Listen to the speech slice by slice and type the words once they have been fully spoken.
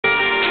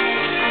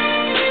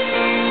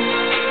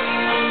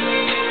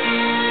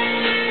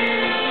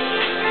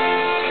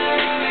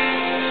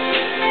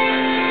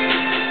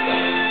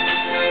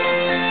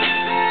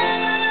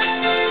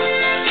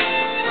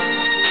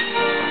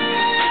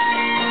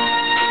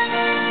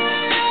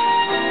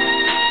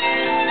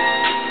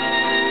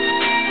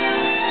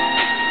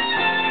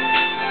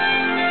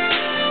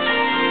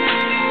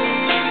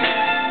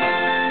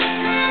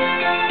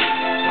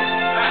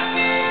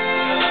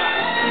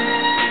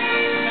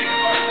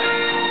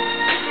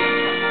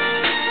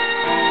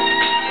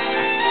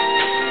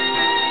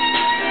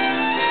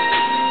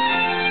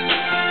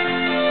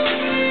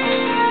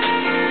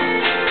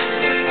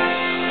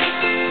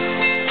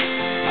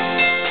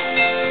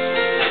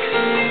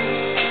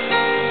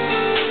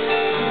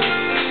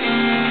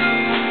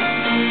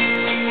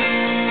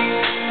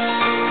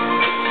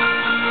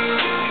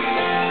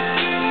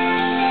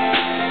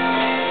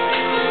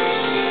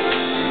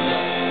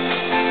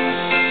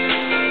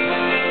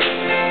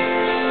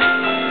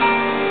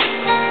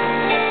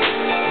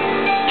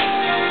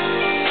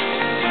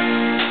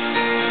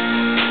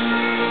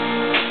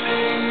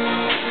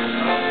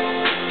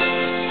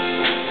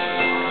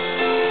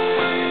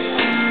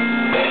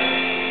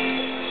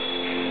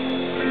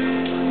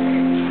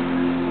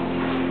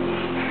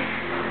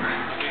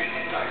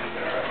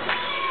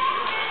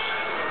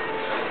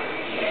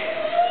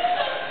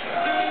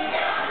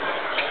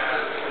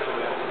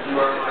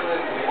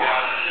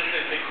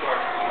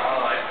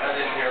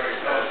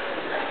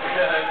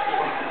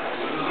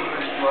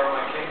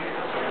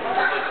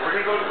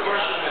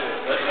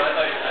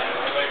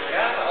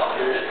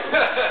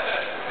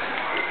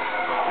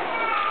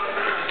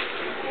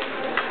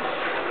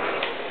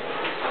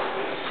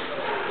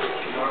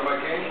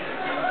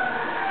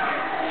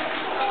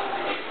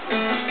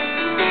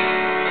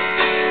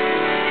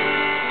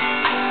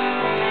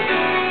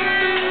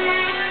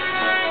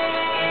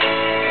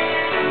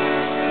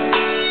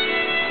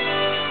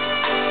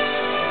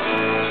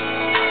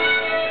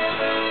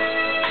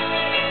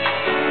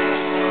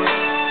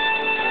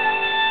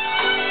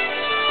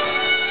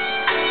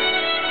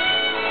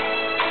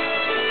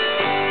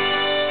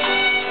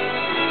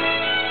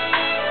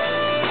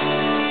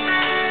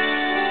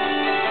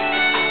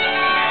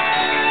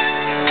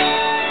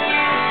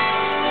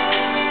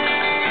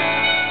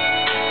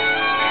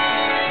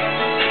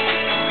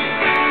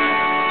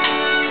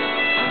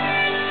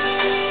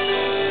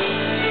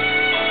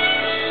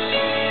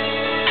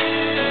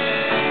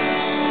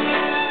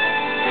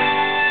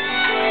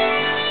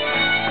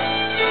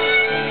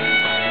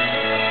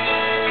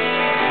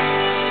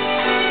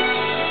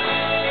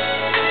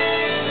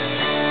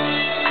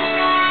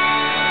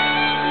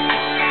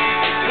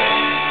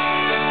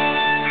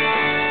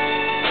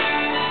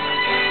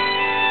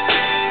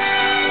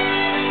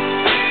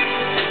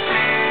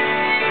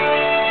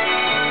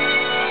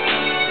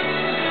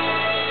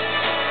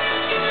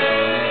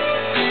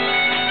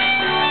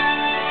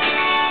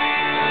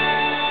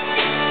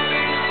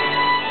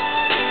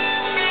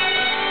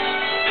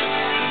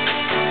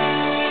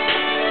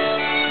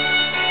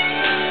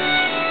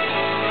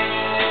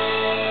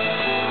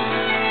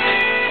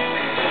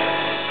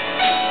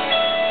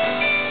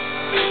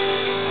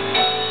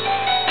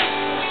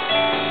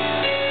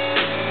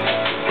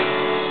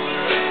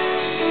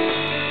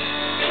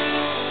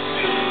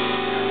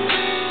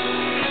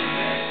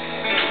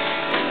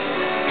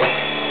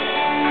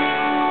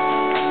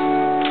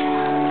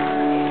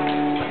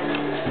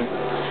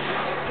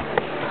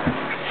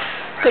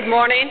Good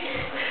morning.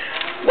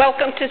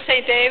 Welcome to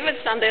St.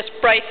 David's on this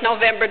bright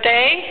November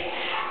day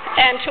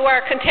and to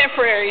our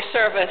contemporary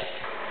service.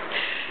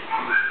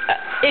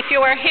 If you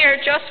are here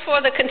just for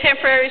the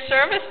contemporary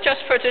service, just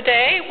for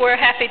today, we're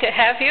happy to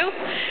have you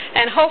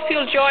and hope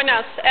you'll join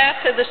us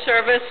after the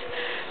service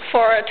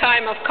for a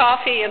time of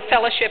coffee and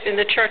fellowship in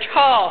the church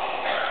hall.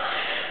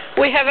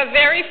 We have a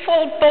very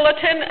full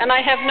bulletin, and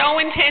I have no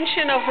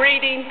intention of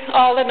reading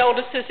all the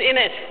notices in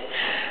it.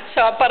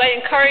 But I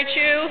encourage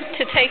you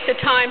to take the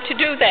time to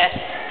do that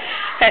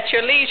at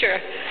your leisure.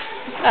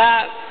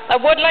 I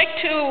would like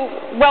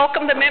to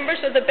welcome the members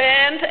of the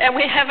band, and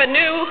we have a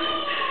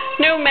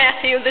new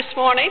Matthew this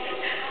morning.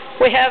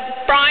 We have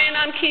Brian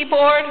on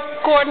keyboard,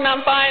 Gordon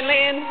on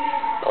violin,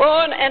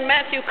 Owen and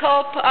Matthew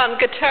Culp on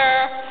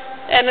guitar,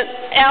 and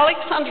Alex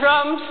on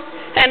drums,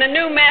 and a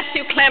new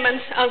Matthew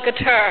Clemens on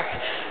guitar.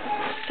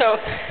 So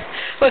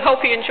we hope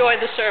you enjoy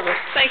the service.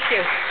 Thank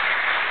you.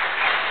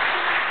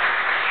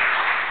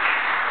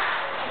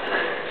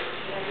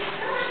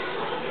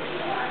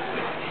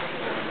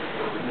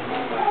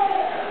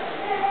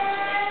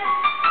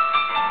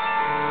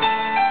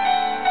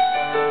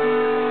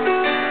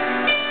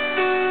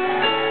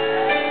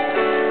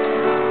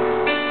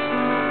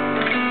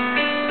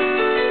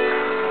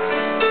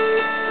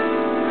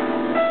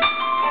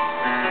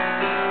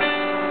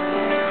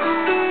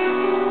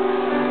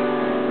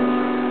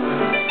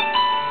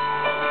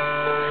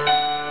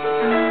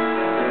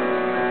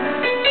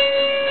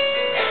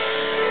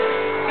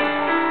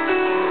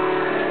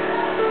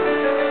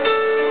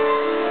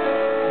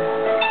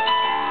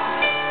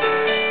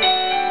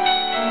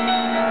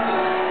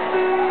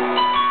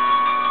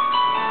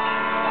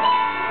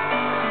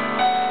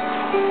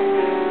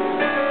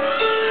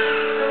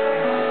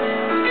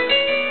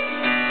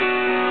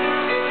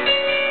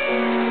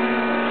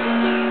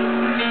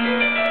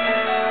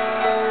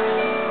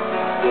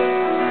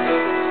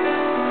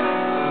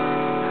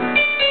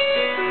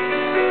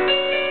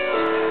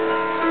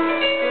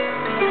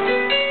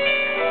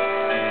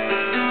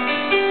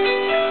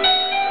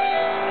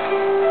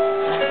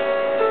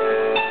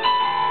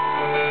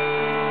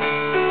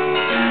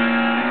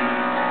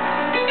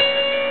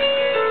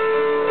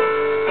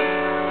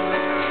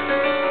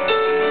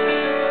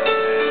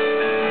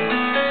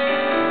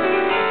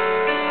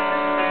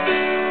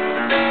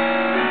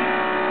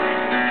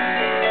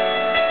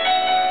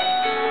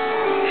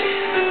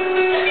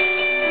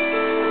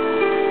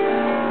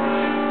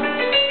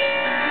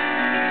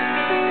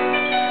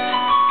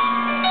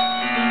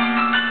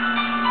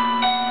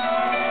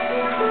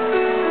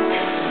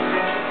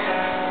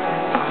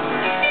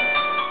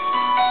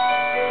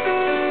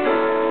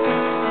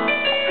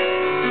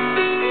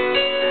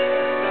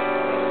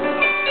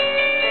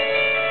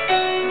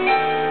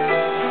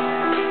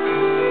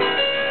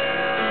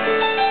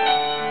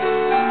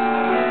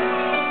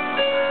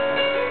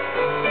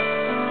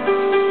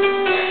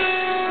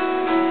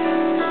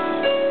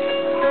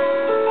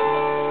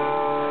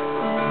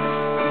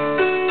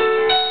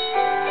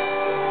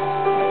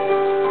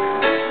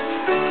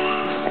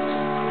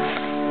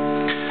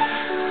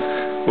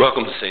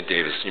 Welcome to St.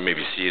 David's. You may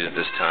be seated at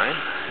this time.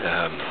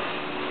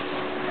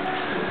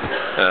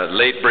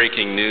 Late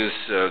breaking news,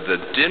 the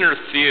dinner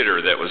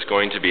theater that was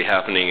going to be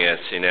happening at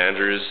St.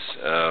 Andrews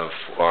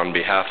on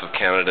behalf of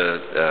Canada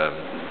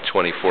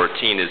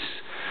 2014 has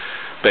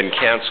been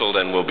canceled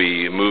and will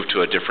be moved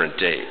to a different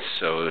date.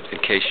 So in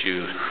case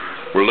you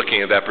were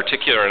looking at that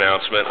particular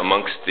announcement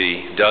amongst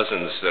the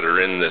dozens that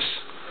are in this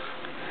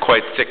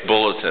quite thick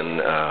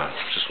bulletin,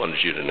 just wanted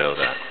you to know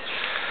that.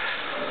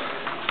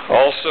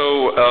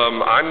 Also,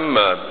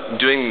 I'm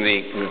doing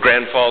the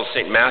Grand Falls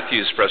St.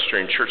 Matthew's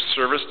Presbyterian Church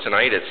service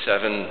tonight at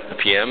 7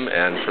 p.m.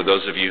 And for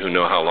those of you who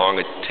know how long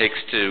it takes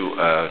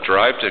to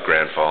drive to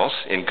Grand Falls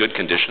in good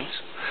conditions,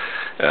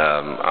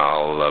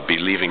 I'll be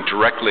leaving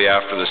directly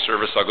after the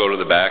service. I'll go to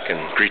the back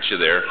and greet you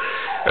there,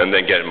 and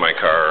then get in my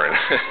car and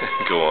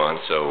go on.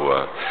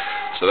 So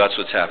that's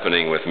what's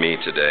happening with me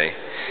today.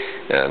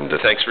 And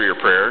thanks for your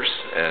prayers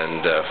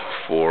and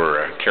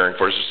for caring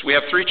for us. We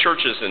have 3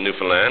 churches in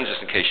Newfoundland,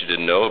 just in case you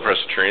didn't know.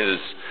 Presbyterians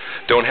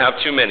don't have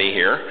too many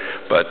here,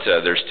 but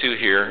there's 2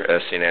 here,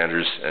 St.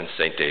 Andrews and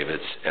St.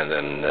 David's, and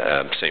then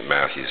St.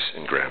 Matthew's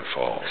in Grand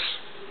Falls.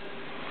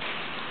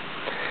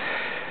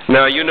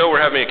 Now, you know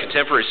we're having a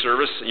contemporary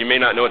service. You may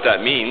not know what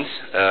that means,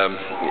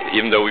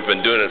 even though we've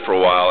been doing it for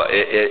a while.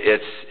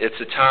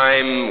 It's a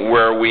time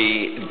where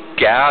we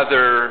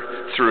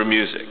gather through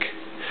music.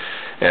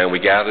 And we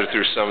gather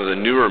through some of the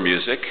newer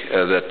music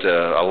that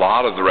a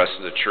lot of the rest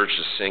of the church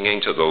is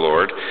singing to the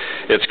Lord.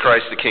 It's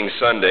Christ the King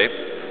Sunday,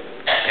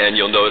 and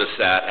you'll notice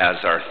that as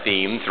our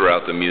theme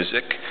throughout the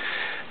music,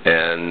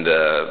 and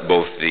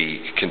both the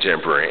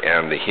contemporary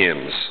and the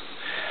hymns.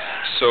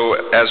 So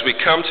as we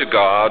come to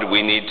God,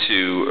 we need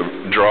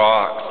to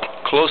draw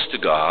close to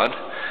God,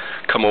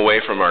 come away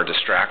from our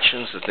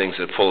distractions, the things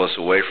that pull us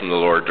away from the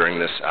Lord during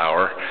this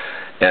hour,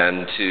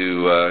 and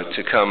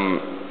to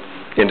come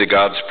into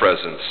God's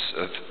presence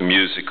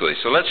musically.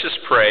 So let's just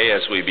pray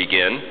as we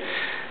begin,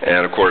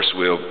 and of course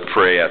we'll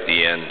pray at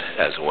the end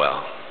as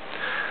well.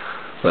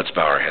 Let's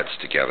bow our heads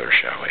together,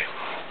 shall we?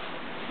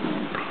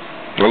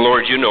 Well,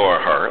 Lord, you know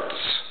our hearts.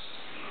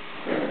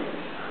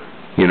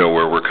 You know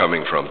where we're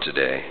coming from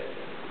today.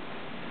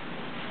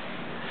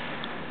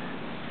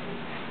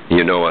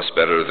 You know us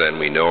better than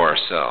we know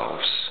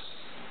ourselves.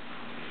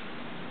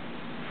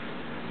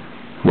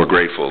 We're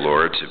grateful,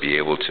 Lord, to be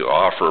able to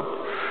offer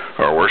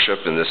our worship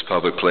in this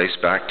public place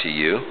back to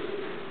you.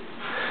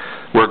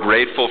 We're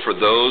grateful for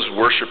those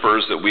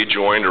worshipers that we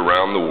joined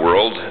around the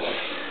world,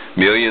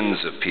 millions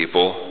of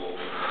people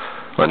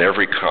on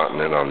every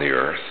continent on the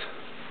earth,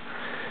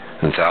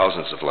 in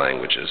thousands of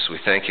languages. We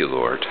thank you,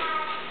 Lord,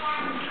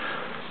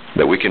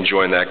 that we can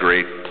join that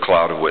great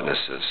cloud of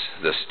witnesses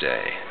this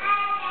day.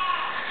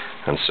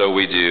 And so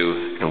we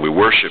do, and we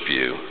worship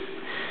you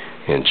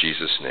in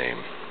Jesus'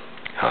 name.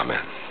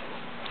 Amen.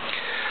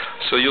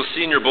 So you'll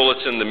see in your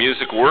bulletin the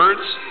music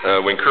words.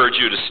 We encourage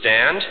you to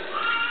stand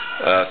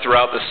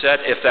throughout the set.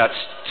 If that's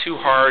too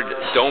hard,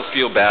 don't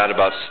feel bad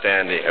about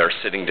standing or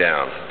sitting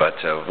down, but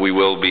we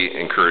will be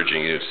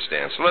encouraging you to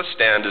stand. So let's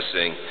stand to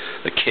sing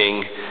 "The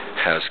King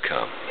Has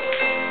Come."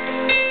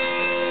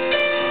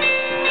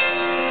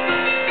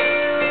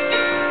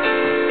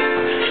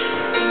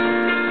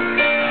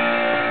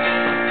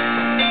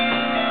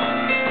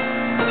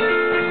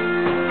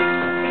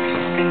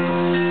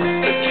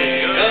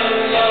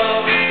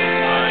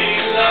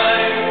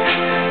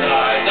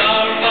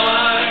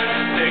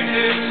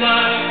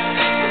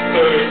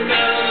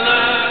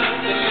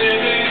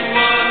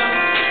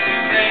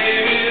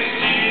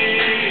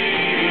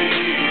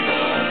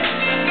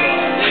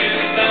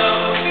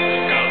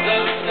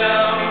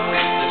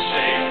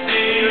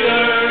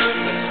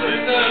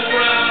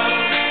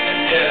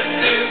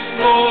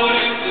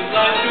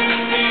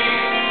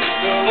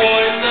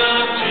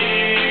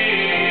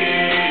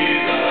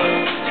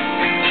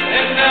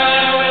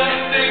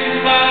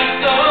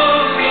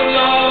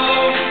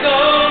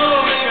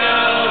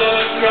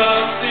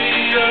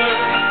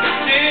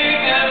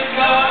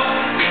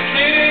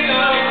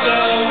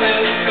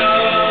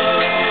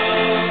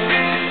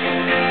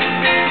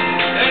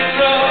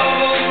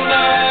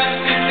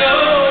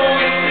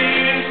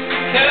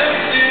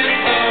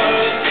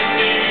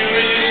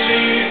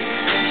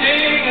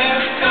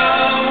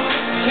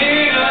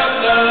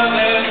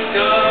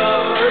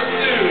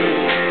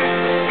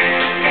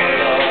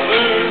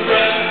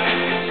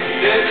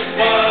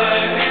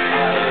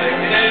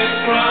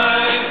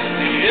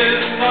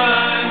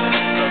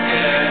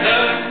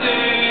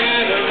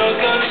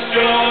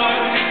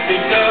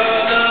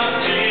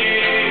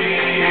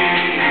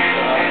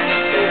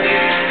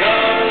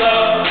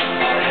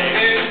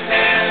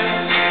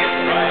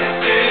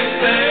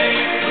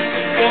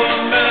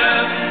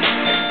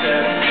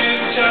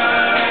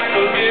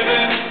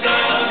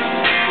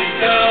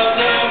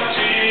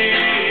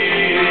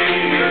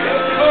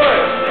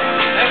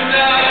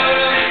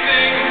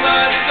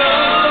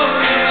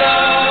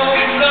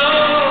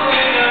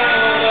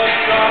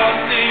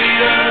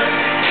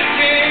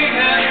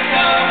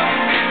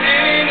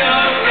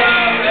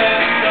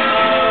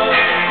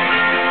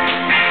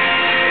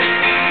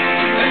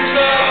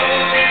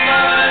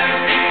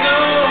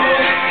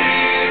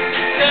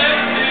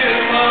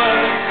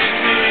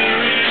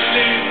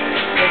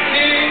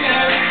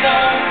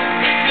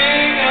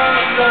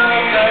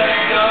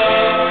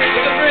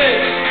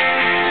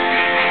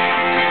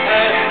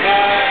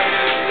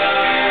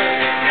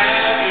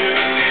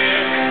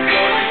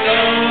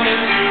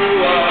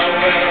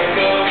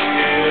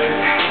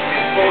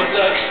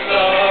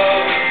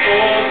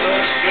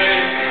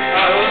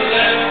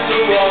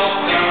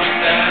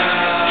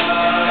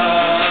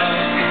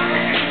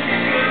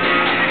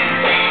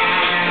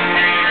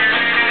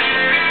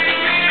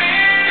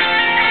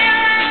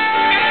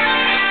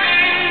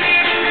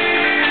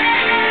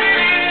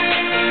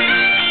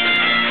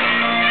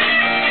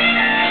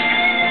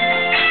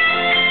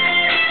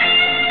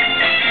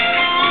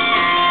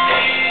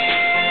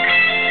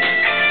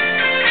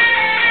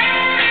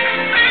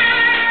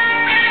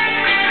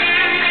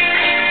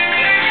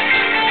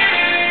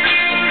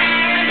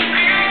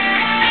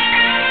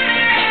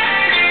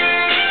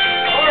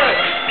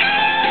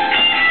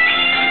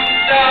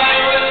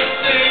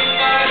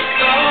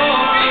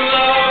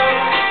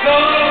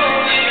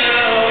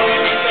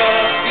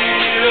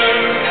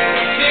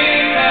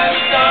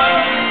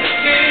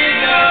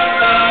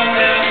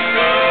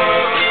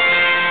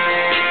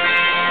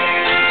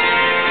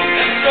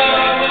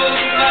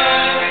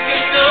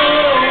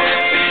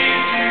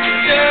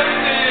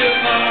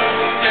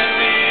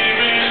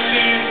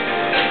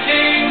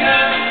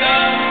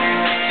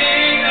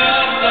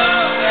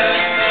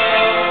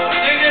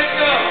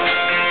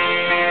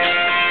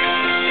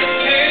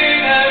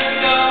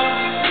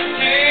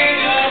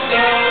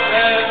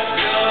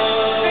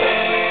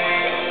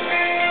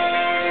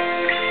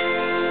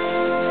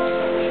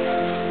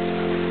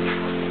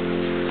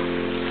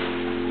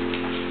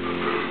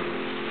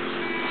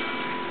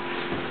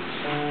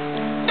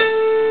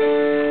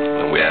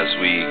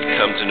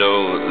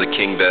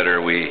 King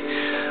better, we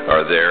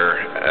are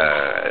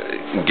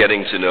there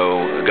getting to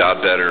know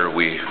God better,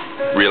 we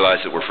realize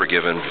that we're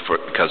forgiven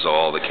because of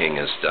all the King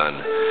has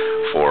done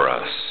for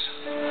us.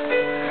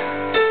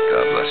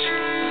 God bless you.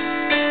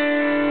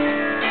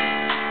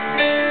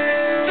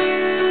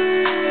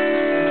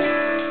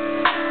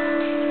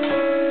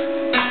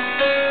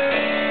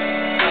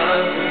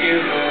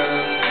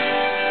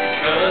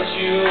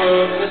 You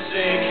were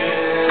forsaken,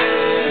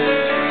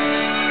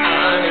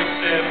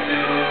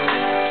 unaccepted,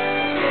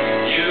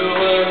 you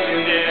were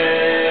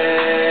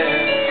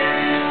condemned.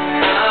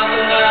 I'm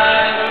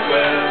alive and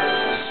well,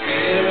 the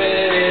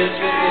Spirit is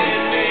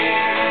within me,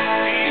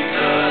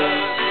 because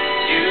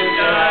you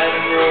died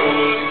and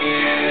rose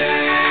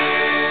again.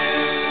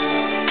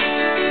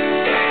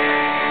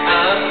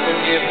 I'm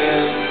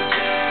forgiven,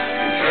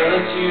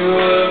 because you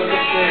were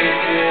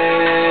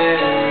forsaken,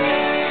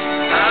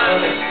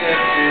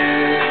 unaccepted.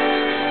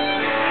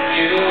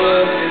 You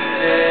were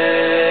condemned.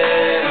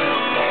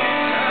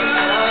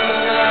 I'm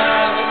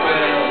alive and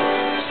well.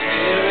 The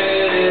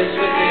Spirit is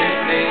within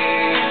me,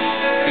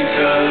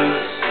 because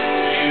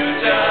you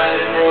died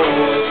and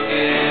rose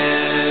again.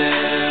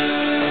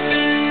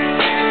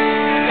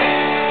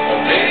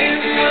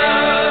 Amazing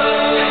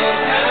love,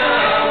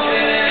 how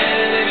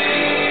can it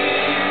be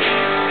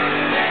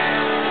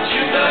that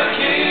you, my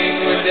King,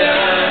 would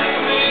die?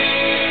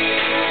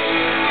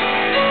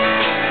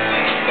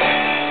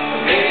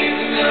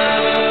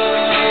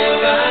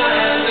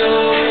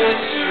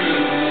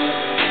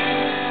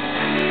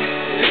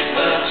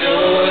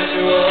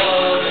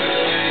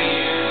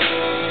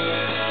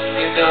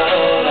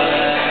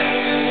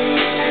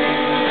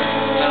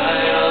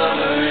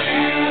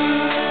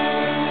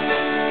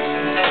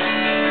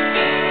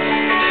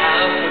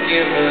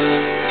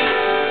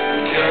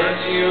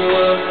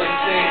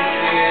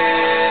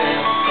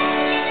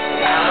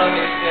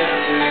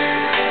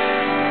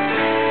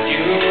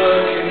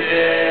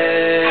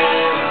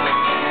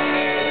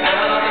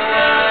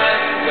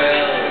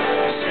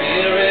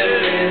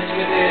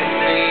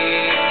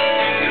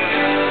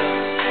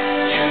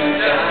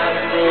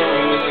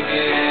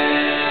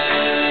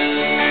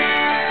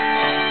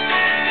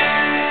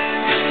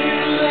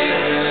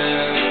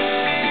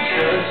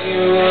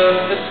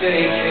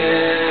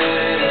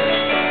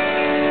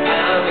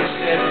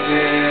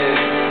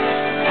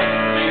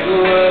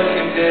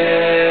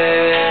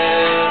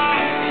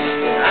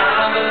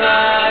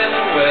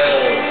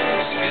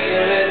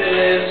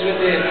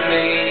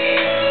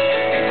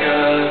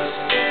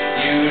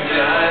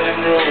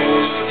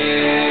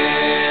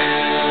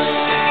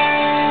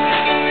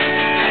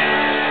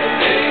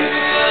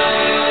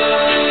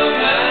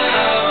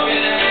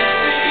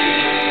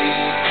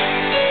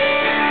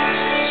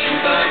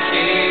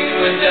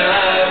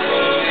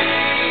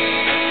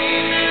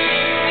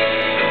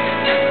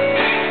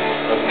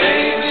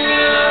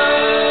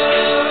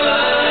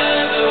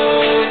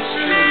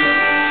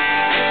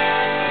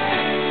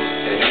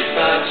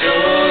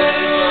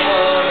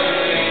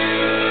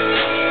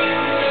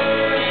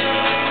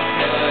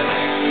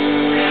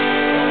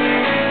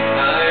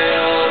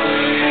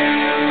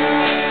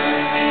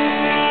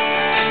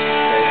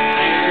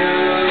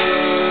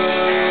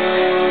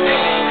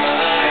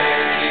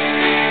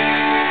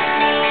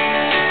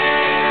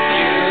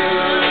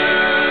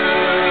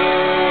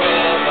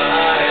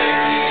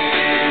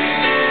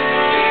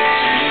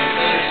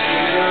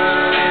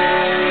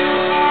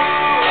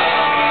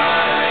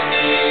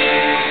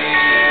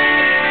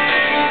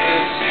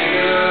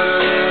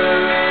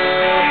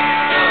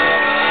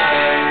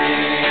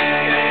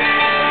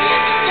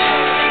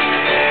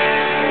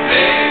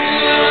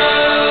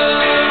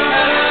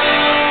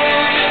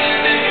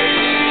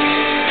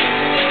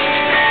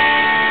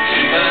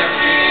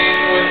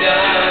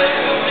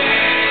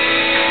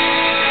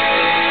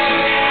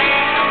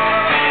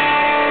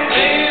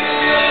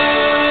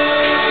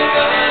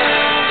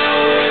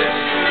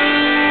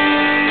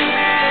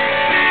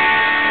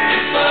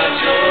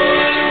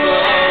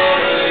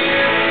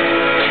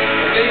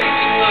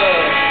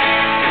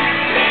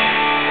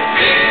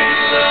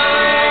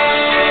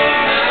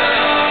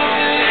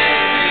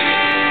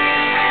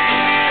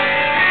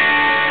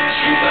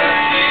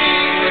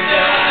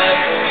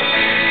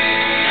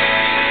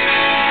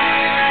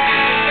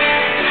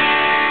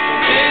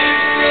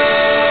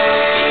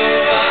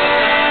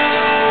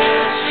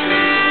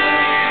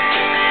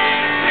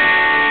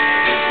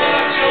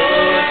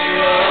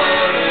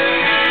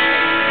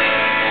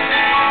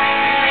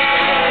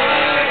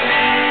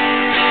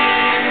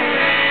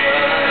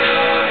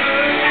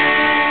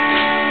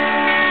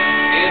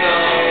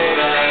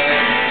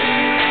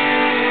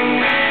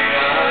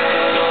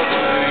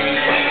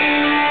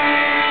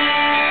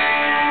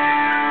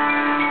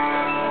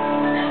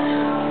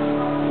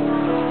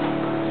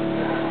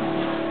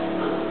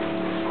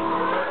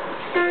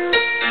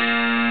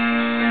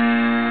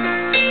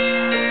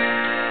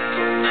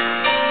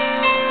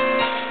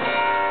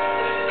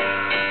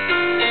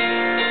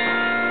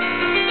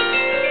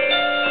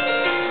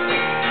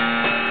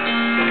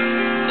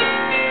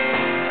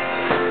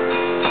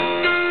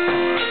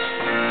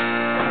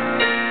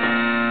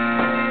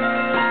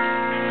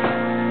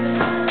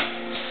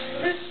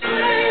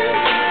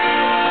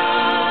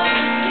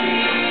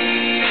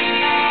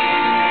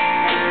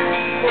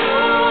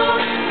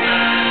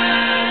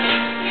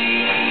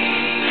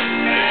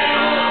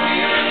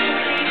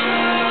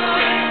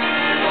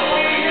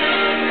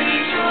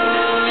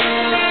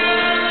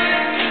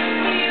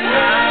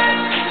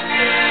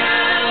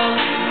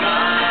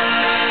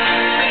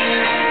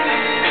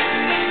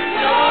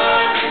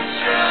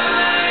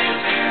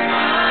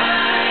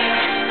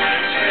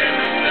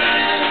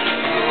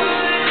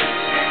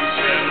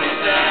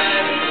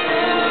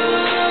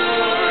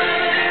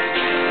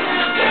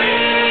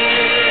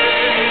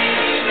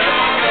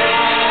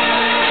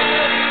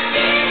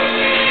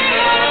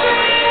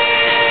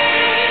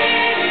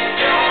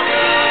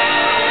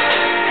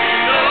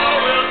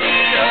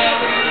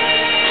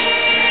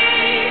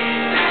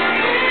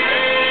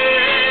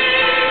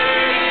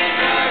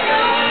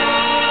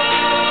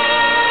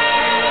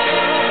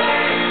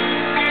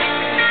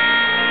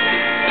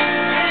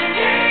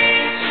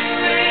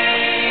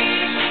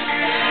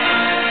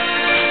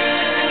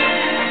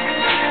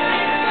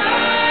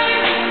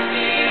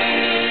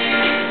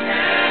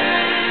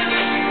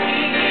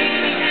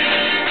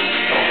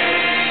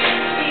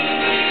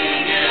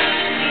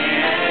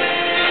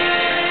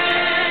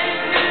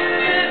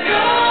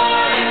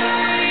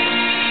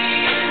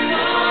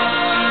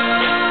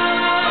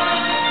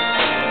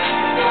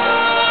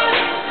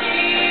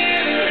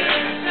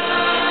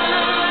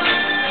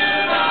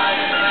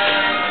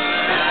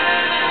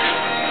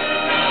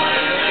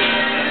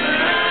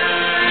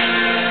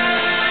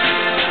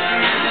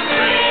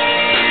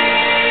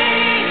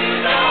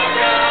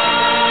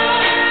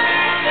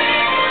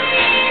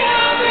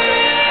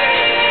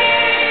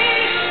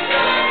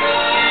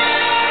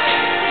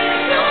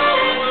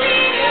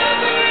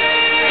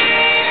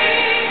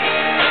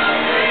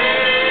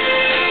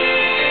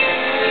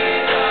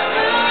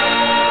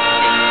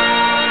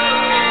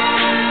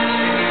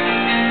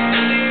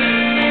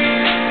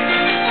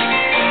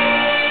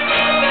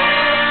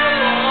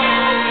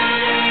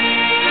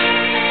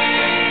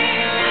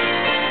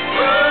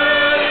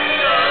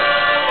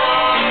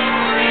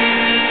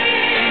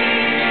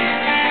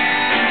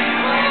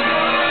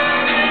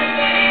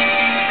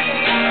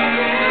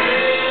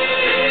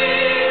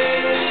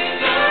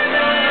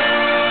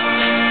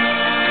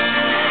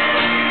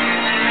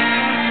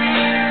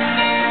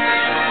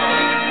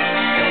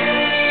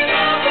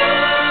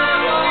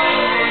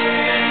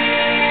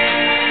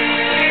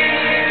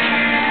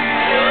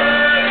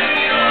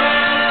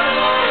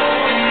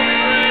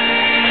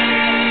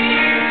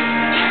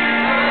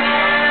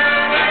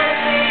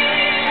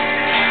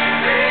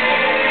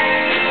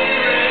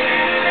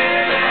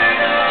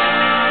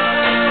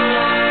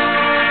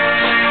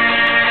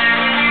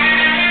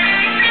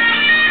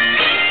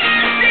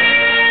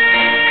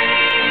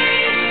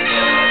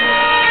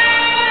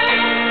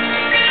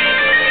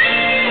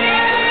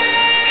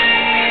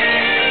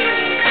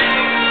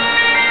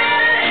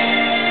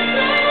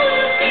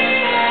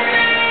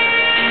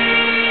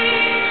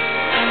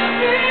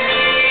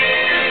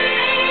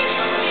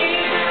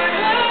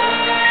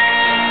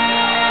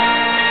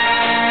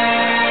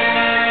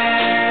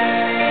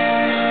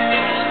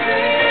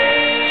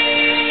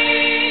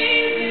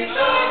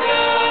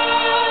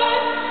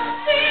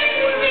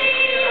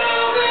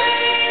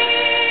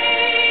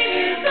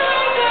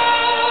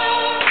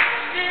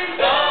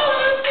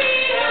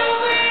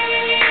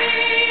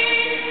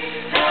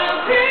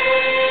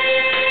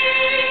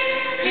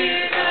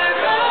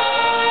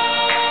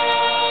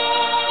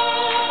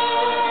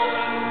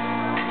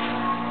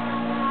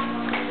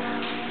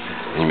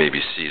 may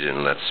be seated,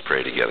 and let's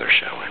pray together,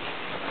 shall we?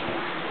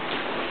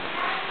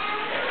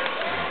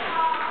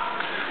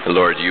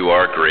 Lord, you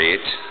are great.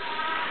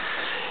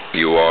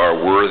 You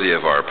are worthy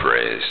of our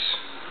praise.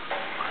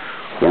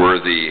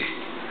 Worthy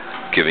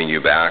giving you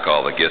back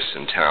all the gifts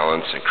and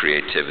talents and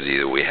creativity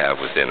that we have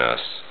within us.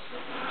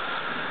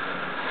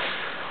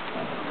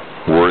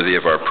 Worthy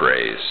of our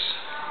praise.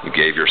 You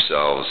gave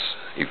yourself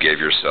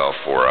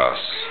for us.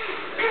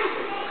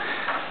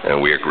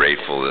 And we are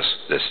grateful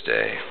this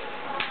day.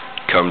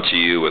 Come to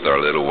you with our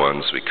little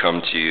ones. We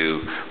come to you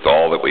with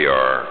all that we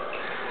are,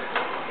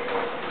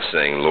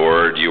 saying,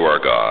 Lord, you are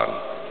God.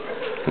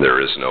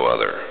 There is no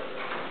other.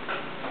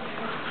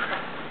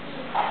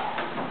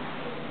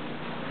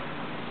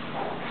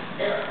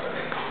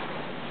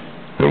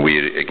 And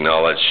we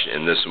acknowledge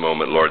in this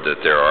moment, Lord,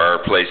 that there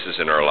are places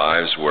in our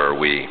lives where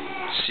we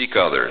seek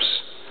others,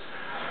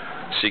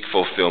 seek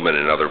fulfillment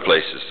in other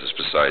places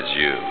besides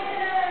you.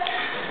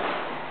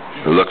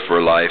 Look for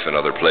life in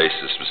other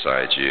places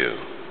besides you.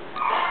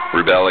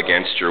 Rebel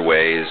against your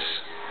ways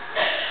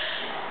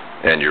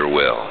and your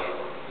will.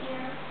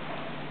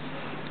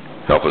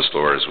 Help us,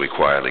 Lord, as we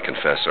quietly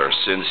confess our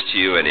sins to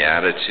you, any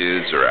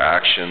attitudes or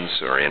actions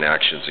or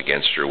inactions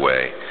against your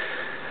way.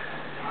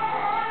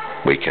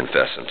 We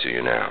confess them to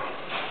you now.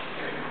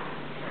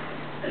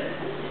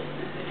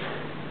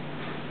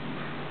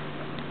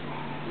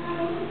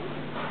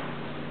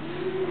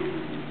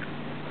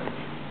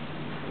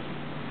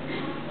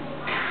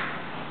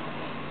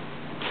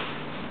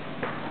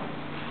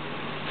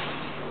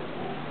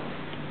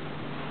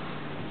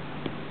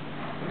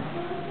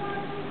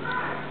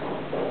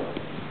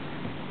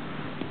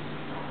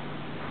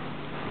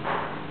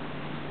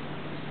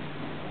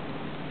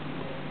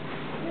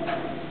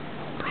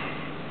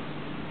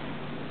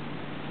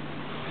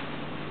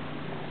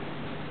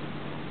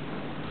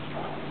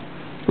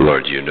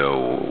 Lord, you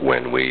know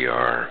when we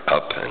are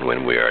up and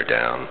when we are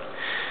down.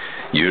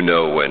 You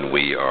know when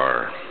we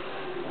are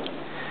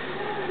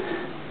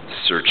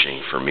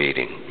searching for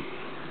meaning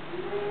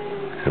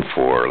and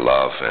for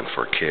love and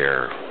for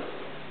care,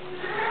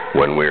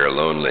 when we are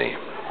lonely,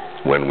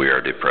 when we are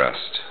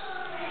depressed,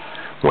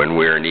 when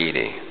we are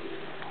needy.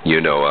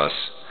 You know us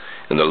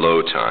in the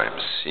low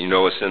times. You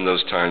know us in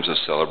those times of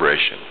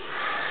celebration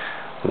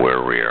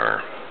where we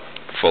are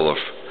full of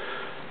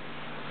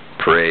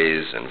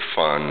praise and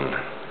fun,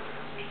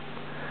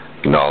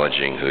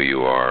 acknowledging who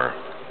you are,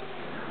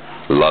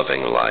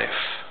 loving life.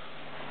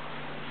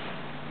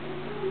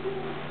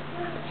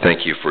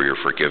 Thank you for your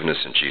forgiveness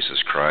in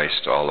Jesus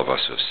Christ. All of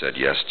us who have said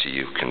yes to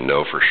you can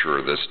know for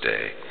sure this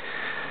day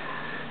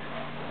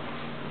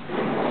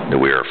that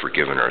we are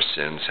forgiven our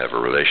sins, have a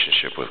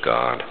relationship with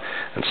God,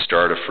 and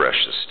start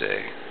afresh this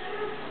day.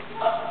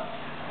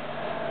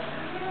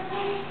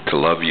 To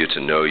love you,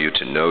 to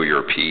know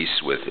your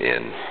peace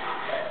within,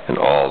 and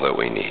all that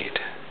we need.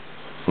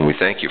 And we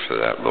thank you for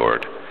that,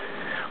 Lord.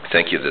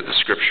 Thank you that the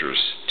Scriptures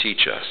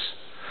teach us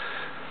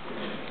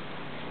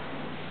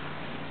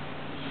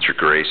that your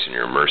grace and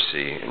your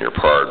mercy and your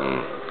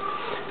pardon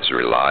is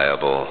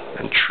reliable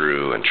and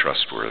true and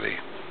trustworthy.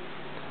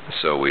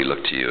 So we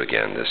look to you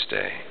again this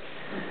day.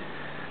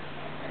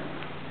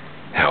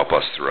 Help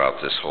us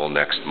throughout this whole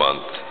next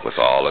month with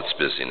all its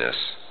busyness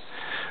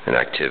and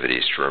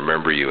activities to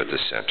remember you at the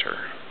center.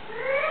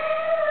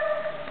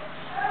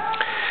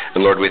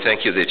 And Lord, we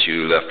thank you that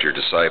you left your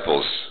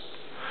disciples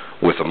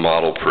with a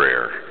model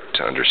prayer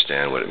to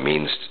understand what it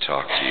means to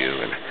talk to you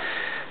and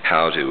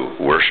how to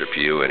worship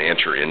you and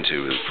enter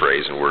into the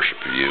praise and worship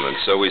of you. And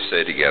so we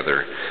say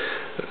together,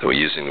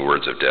 using the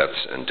words of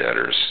debts and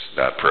debtors,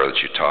 that prayer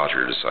that you taught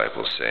your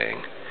disciples,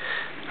 saying,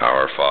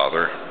 Our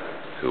Father,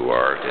 who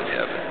art in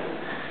heaven,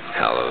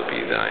 hallowed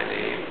be thy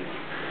name.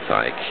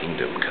 Thy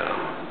kingdom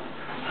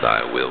come,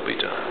 thy will be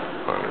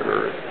done on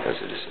earth as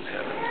it is in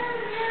heaven.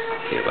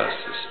 Give us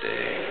this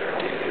day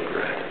our daily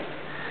bread,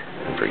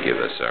 and forgive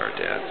us our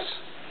debts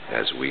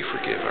as we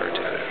forgive our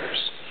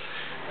debtors.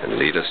 And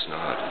lead us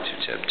not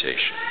into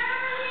temptation,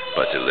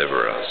 but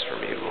deliver us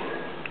from evil.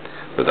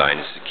 For thine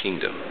is the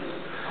kingdom,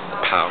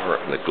 the power,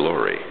 and the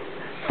glory,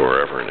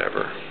 forever and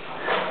ever.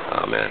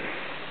 Amen.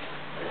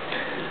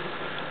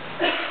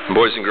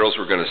 Boys and girls,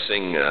 we're going to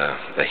sing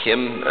a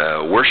hymn,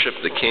 Worship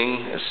the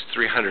King. It's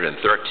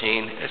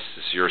 313. This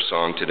is your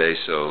song today,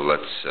 so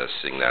let's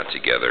sing that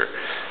together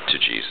to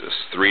Jesus.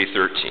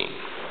 313.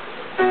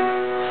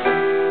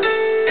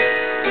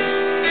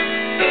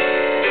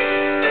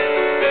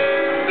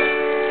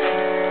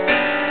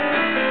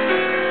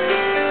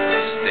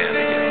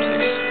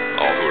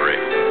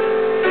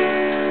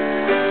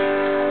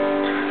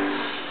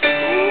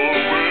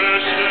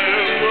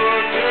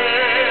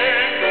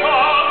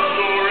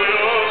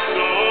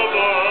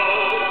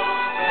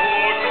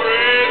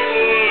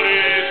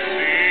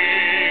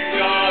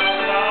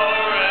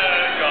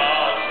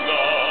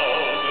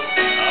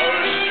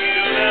 Our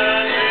shield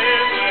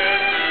and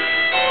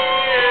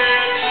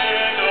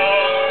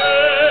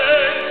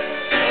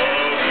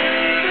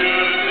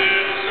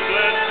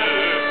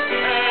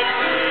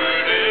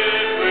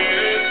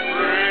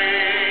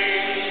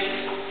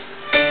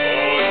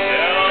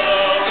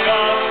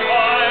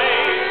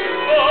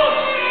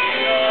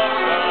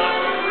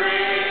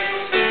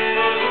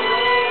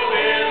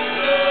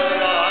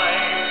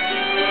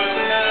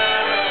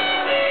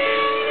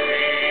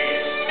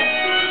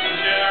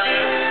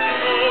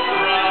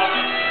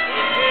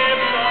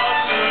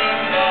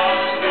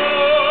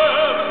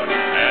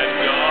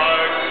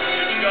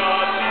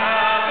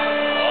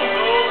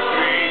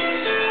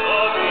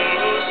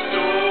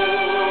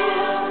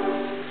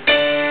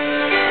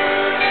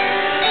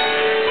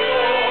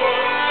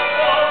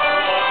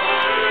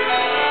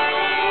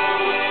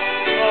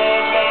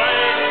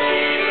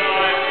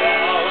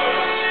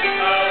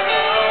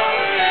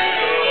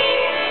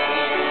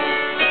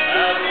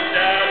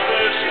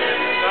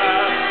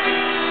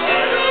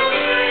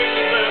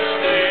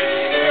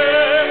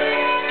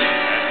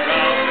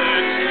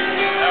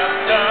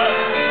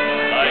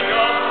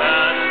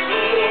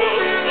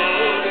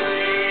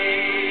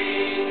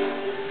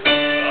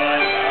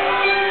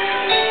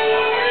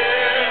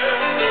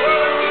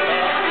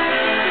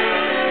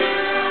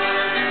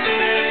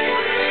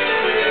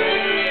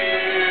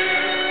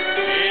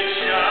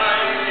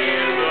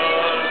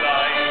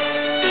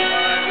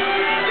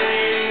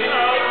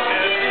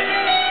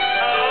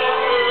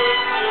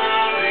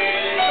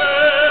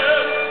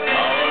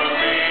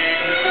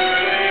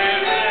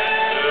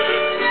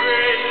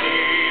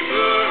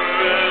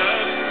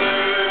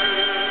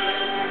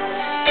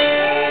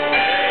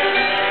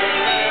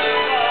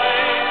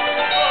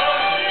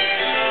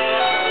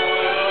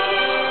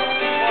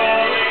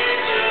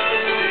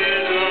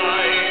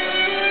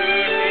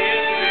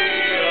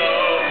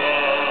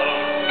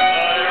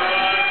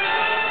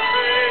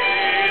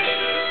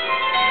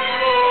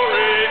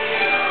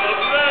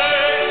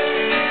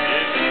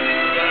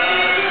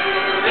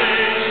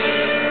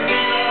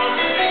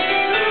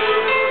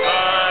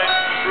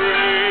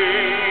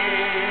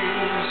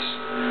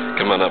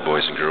Come on up,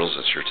 boys and girls.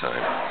 It's your time.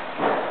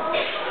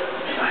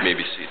 You may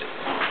be seated.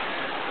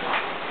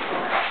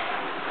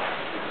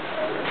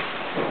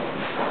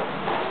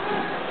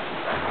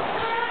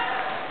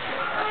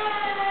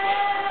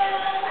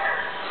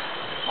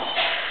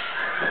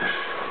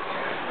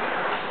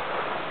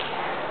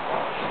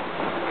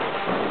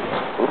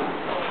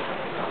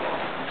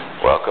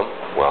 Welcome,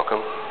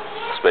 welcome.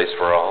 Space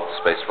for all,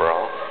 space for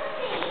all.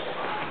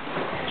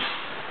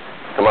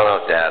 Come on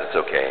out, Dad. It's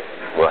okay.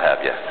 We'll have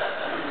you.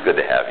 Good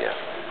to have you.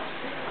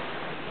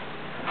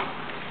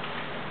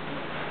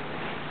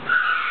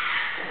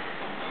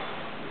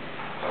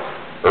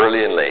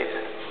 Early and late,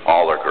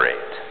 all are great.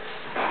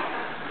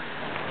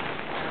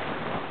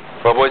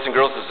 Well, boys and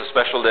girls, it's a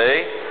special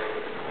day.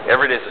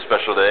 Every day is a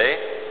special day.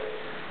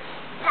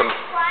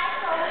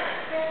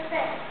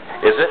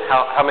 Is it?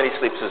 How many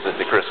sleeps is it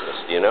to Christmas?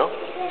 Do you know?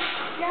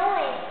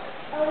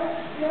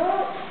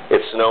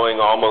 It's snowing,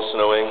 almost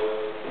snowing,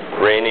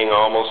 raining,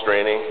 almost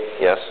raining.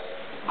 Yes?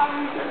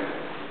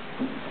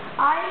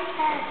 I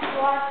have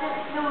lots of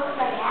snow at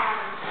my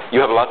house.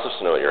 You have lots of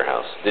snow at your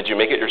house. Did you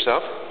make it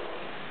yourself?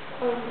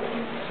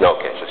 No,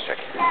 okay, just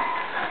checking.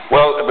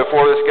 Well,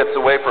 before this gets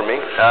away from me,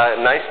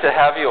 nice to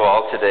have you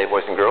all today,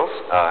 boys and girls.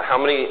 How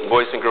many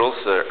boys and girls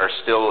are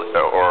still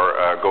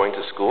or going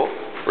to school?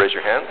 Raise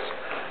your hands.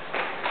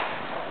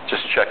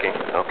 Just checking.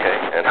 Okay.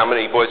 And how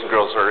many boys and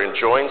girls are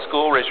enjoying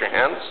school? Raise your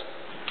hands.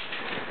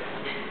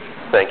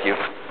 Thank you,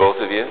 both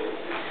of you.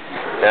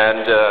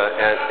 And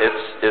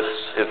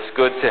it's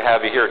good to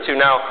have you here too.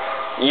 Now,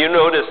 you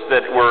notice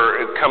that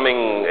we're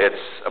coming.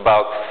 It's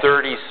about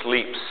 30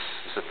 sleeps.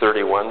 Is it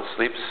 31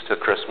 sleeps to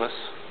Christmas?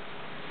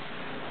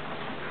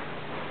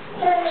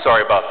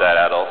 Sorry about that,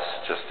 adults.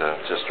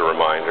 Just a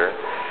reminder.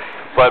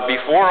 But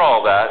before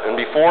all that, and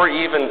before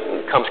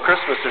even comes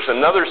Christmas, there's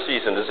another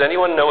season. Does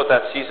anyone know what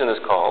that season is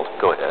called?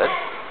 Go ahead.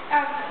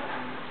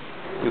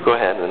 You go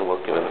ahead, and then we'll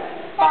give it.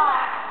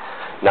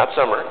 Not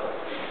summer.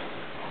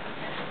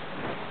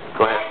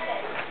 Go ahead.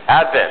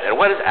 Advent. And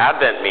what does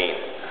Advent mean?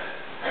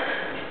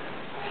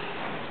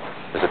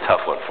 It's a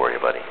tough one for you,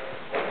 buddy.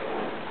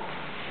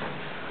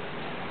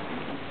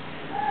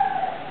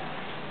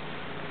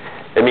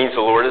 It means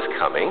the Lord is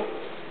coming.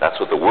 That's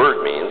what the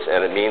word means.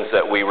 And it means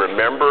that we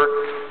remember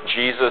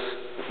Jesus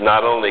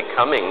not only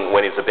coming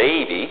when he's a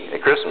baby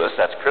at Christmas,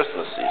 that's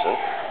Christmas season,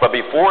 but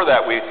before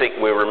that we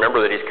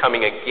remember that he's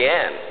coming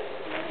again.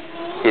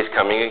 He's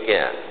coming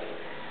again.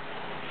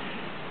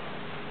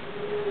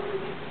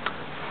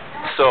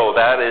 So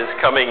that is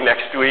coming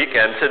next week,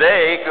 and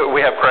today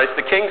we have Christ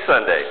the King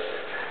Sunday.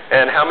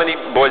 And how many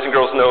boys and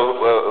girls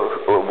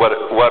know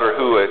what or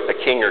who a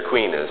king or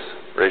queen is?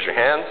 Raise your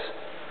hands.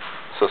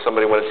 So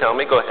somebody want to tell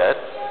me? Go ahead.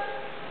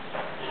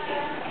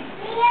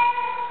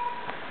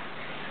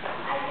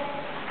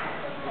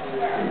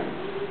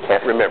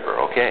 Can't remember.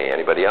 Okay.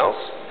 Anybody else?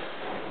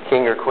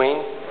 King or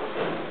queen?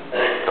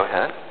 Go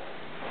ahead.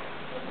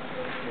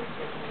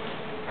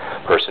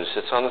 Person who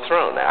sits on the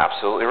throne.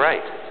 Absolutely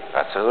right.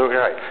 Absolutely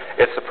right.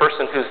 It's the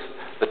person who's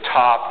the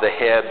top, the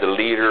head, the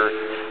leader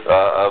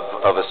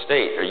of a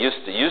state. Or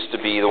used to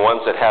be the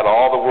ones that had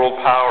all the world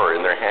power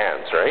in their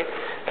hands, right?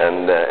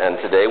 And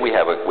today we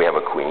have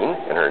a queen,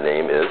 and her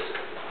name is.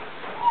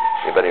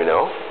 Anybody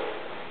know?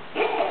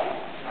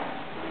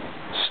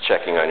 Just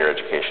checking on your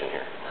education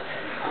here.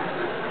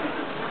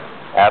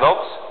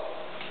 Adults?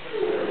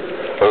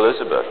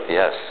 Elizabeth,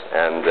 yes,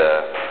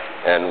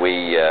 and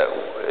we.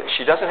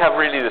 She doesn't have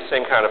really the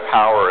same kind of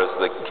power as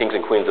the kings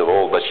and queens of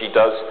old, but she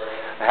does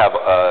have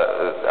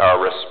our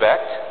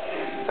respect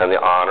and the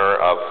honor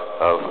of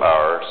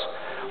ours.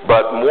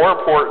 But more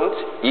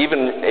important,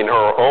 even in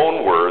her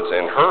own words,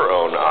 in her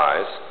own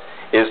eyes,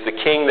 is the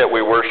King that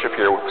we worship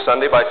here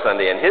Sunday by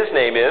Sunday, and his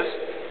name is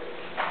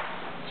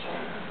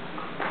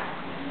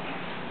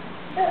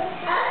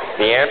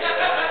the answer.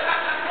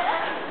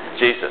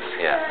 Jesus,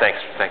 yeah,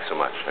 thanks so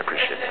much. I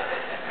appreciate that.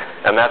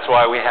 And that's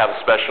why we have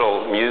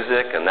special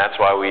music, and that's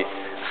why we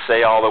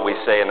say all that we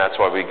say, and that's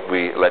why we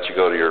let you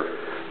go to your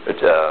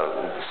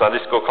Sunday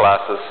school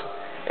classes.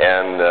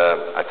 And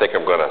I think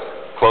I'm going to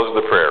close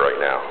with a prayer right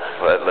now.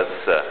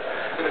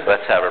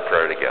 Let's have a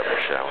prayer together,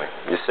 shall we?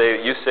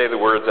 You say the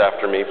words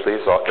after me,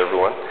 please,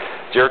 everyone.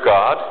 Dear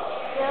God,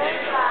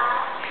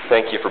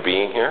 thank you for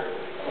being here,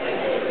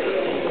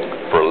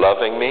 for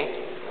loving me,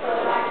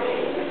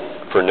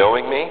 for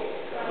knowing me.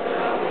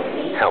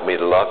 Help me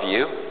to love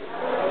you,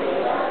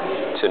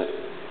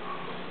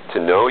 to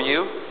know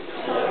you,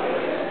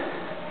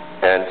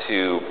 and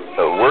to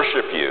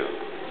worship you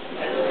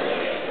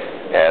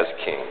as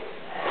King,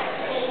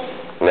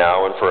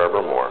 now and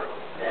forevermore.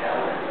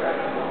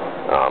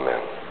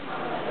 Amen.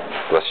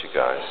 Bless you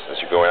guys as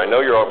you're going. I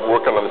know you're all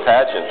working on the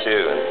pageant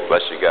too, and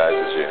bless you guys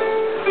as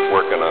you're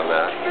working on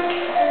that.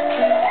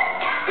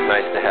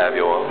 Nice to have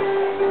you all.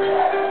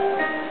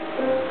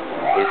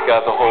 He's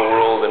got the whole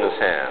world in his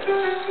hands.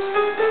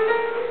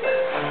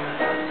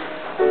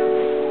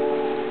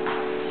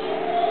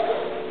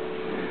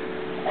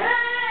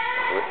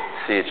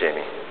 See you,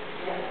 Jamie.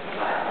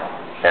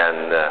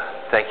 And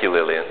thank you,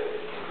 Lillian.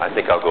 I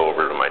think I'll go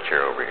over to my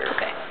chair over here.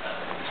 Okay.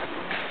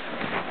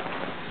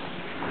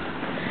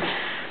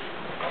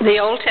 The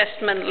Old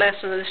Testament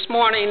lesson this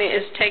morning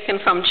is taken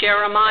from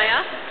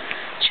Jeremiah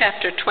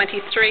chapter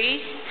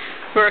 23,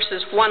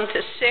 verses 1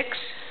 to 6,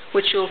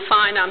 which you'll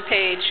find on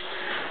page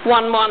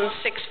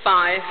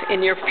 1165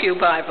 in your pew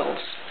Bibles.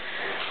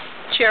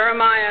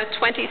 Jeremiah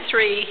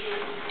 23,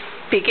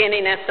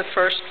 beginning at the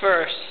first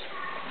verse.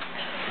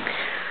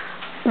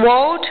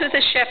 Woe to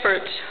the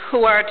shepherds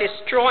who are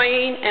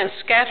destroying and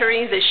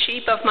scattering the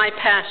sheep of my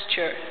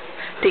pasture,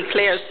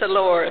 declares the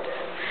Lord.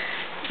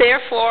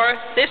 Therefore,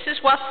 this is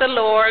what the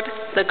Lord,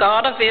 the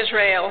God of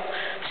Israel,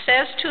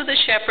 says to the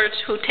shepherds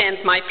who tend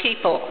my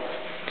people.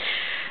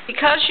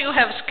 Because you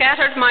have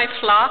scattered my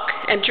flock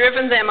and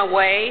driven them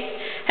away,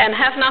 and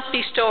have not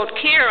bestowed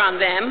care on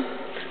them,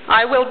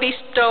 I will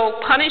bestow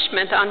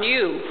punishment on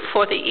you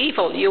for the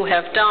evil you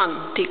have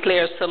done,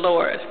 declares the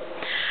Lord.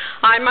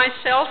 I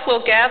myself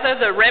will gather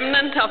the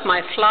remnant of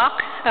my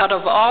flock out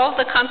of all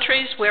the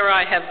countries where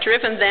I have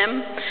driven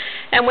them,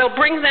 and will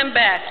bring them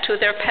back to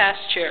their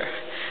pasture,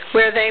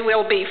 where they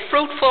will be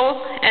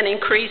fruitful and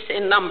increase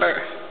in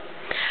number.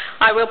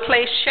 I will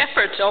place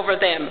shepherds over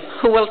them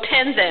who will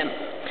tend them,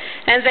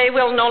 and they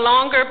will no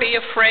longer be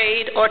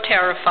afraid or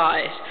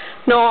terrified,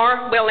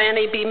 nor will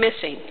any be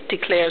missing,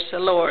 declares the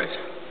Lord.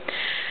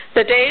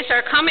 The days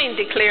are coming,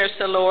 declares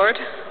the Lord,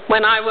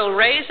 when I will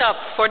raise up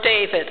for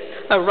David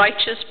a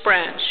righteous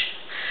branch,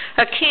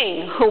 a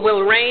king who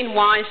will reign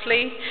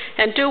wisely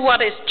and do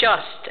what is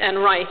just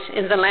and right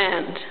in the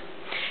land.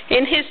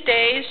 In his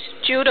days,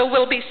 Judah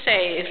will be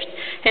saved,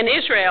 and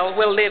Israel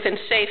will live in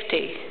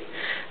safety.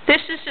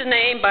 This is the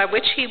name by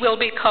which he will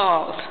be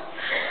called,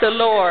 the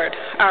Lord,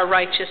 our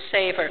righteous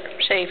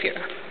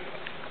Savior.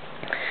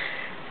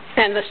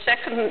 And the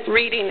second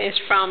reading is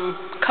from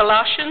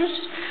Colossians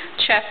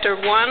chapter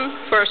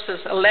 1, verses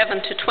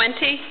 11 to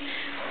 20,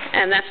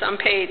 and that's on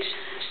page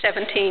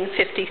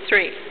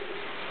 1753.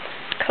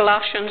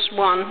 Colossians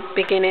 1,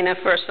 beginning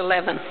at verse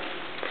 11.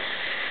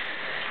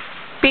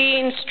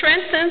 Being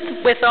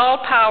strengthened with all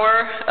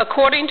power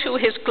according to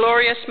his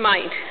glorious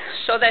might,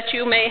 so that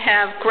you may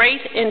have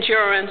great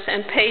endurance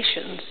and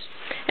patience,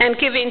 and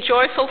giving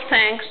joyful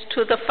thanks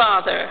to the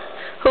Father,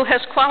 who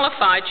has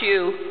qualified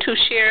you to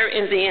share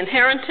in the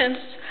inheritance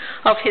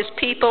of his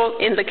people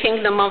in the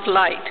kingdom of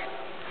light.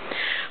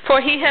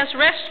 For he has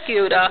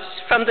rescued us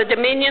from the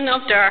dominion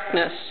of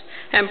darkness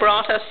and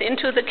brought us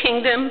into the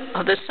kingdom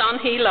of the Son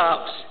he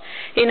loves,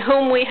 in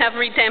whom we have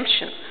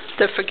redemption,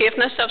 the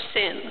forgiveness of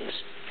sins.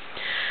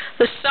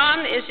 The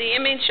Son is the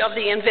image of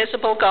the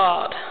invisible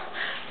God,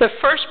 the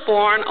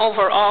firstborn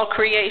over all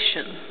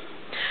creation.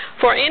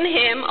 For in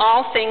him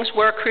all things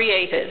were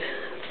created,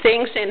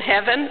 things in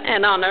heaven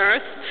and on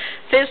earth,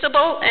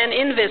 visible and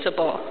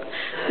invisible,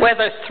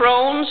 whether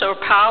thrones or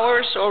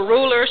powers or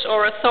rulers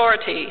or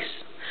authorities.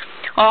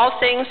 All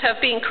things have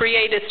been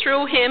created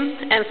through him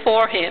and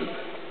for him.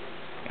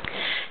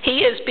 He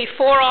is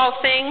before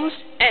all things,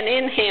 and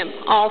in him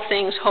all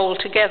things hold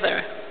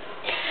together.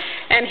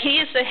 And he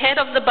is the head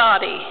of the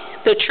body,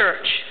 the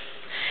church.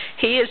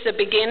 He is the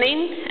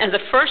beginning and the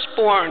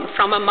firstborn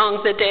from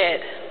among the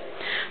dead,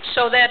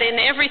 so that in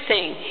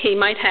everything he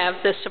might have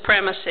the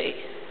supremacy.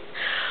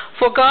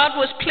 For God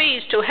was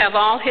pleased to have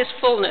all his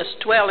fullness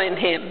dwell in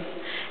him,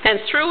 and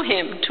through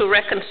him to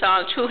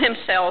reconcile to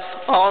himself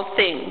all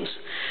things,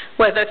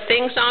 whether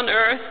things on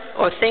earth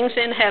or things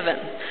in heaven,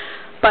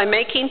 by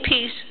making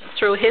peace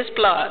through his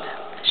blood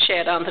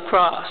shed on the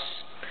cross.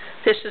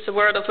 This is the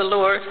word of the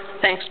Lord.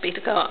 Thanks be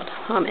to God.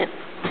 Amen.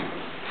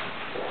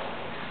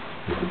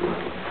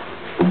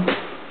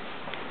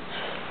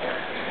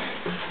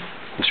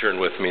 Turn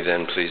with me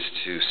then, please,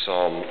 to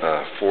Psalm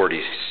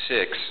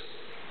 46,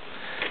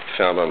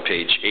 found on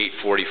page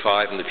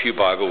 845 in the Pew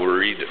Bible. We'll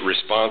read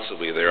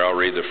responsibly there. I'll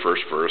read the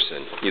first verse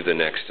and you the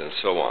next, and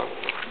so on.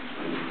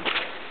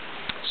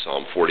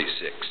 Psalm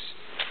 46.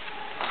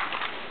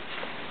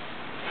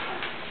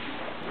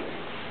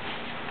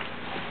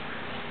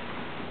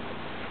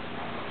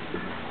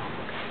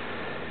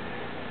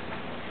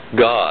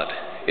 God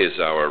is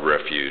our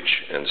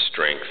refuge and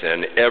strength,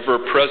 and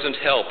ever-present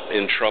help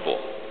in trouble.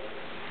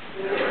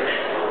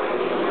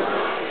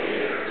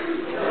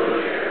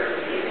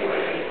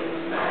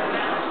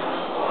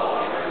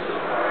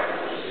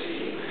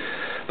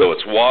 Though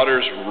its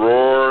waters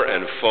roar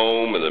and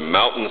foam, and the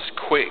mountains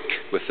quake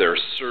with their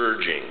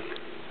surging,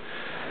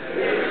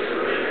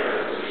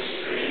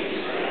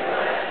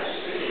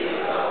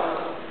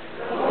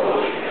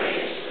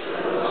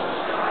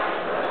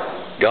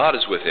 God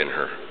is within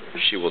her.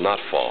 She will not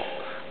fall.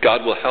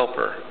 God will help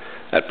her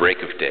at break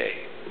of day.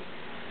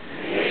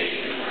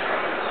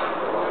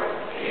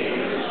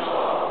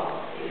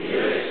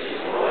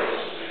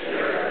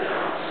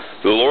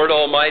 The Lord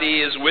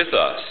Almighty is with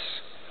us.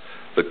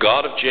 The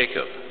God of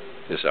Jacob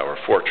is our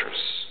fortress.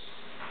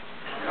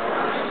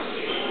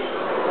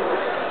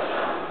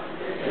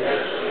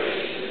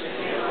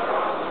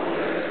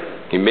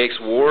 He makes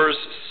wars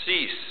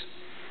cease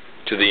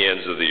to the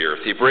ends of the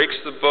earth. He breaks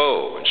the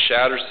bow and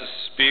shatters the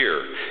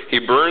spear. He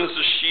burns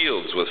the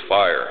shields with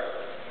fire.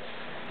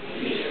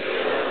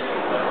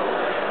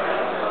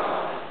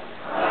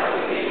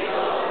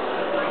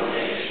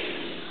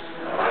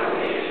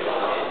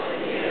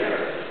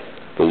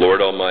 The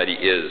Lord Almighty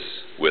is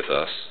with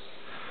us.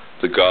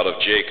 The God of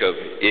Jacob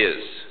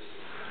is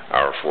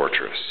our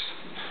fortress.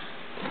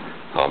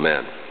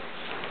 Amen.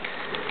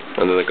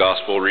 And then the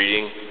gospel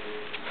reading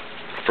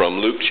from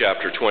Luke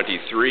chapter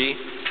 23.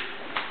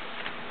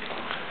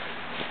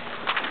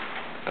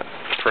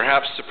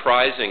 Perhaps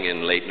surprising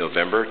in late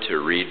November to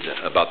read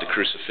about the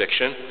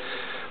crucifixion,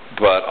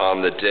 but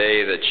on the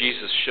day that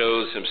Jesus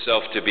shows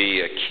himself to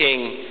be a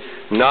king,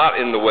 not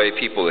in the way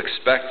people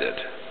expected,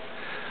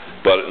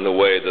 but in the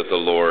way that the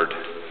Lord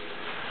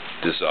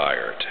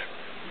desired.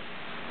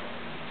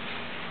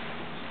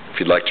 If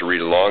you'd like to read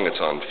along, it's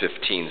on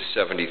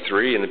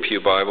 1573 in the Pew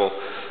Bible,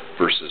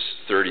 verses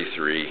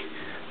 33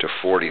 to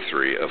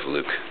 43 of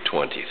Luke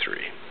 23.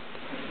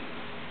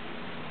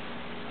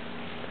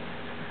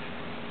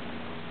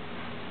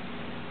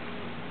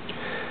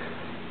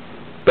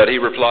 But he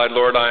replied,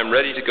 Lord, I am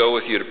ready to go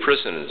with you to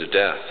prison and to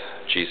death.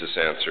 Jesus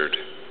answered,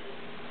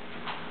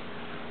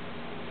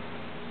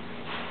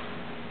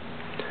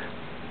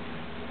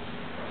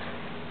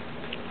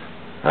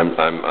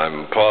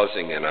 I'm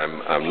pausing and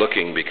I'm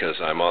looking because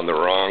I'm on the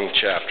wrong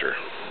chapter.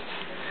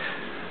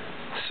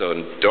 So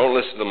don't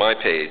listen to my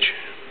page.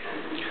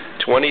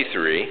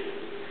 23,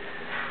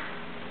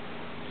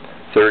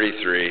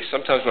 33.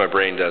 Sometimes my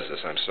brain does this.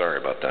 I'm sorry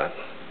about that.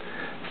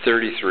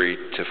 33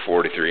 to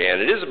 43.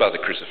 And it is about the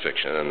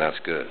crucifixion, and that's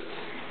good.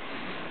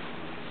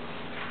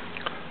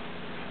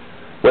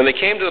 When they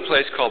came to the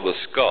place called the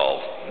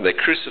Skull, they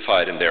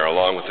crucified him there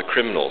along with the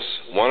criminals,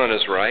 one on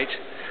his right,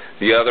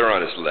 the other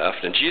on his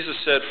left. And Jesus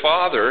said,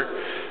 Father,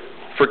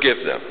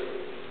 forgive them,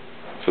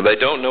 for they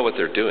don't know what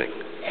they're doing.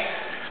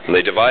 And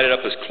they divided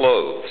up his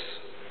clothes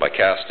by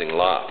casting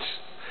lots.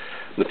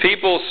 The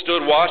people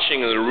stood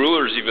watching, and the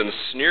rulers even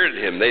sneered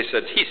at him. They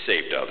said, he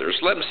saved others.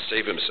 Let him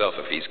save himself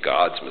if he's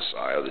God's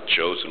Messiah, the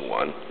chosen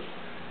one.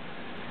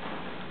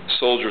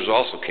 Soldiers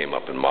also came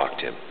up and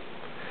mocked him.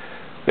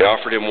 They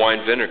offered him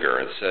wine vinegar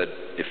and said,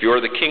 if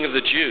you're the king of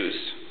the Jews,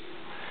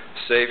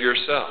 save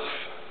yourself.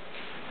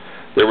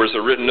 There was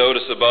a written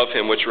notice above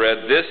him which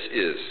read, this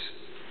is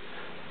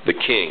the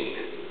king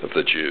of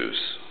the Jews.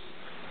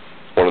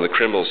 One of the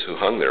criminals who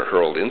hung there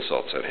hurled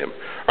insults at him.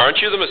 Aren't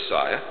you the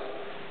Messiah?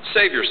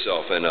 Save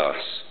yourself and us.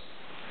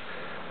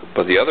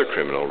 But the other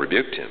criminal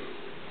rebuked him.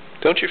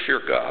 Don't you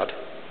fear God?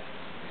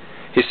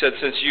 He said,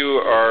 since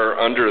you are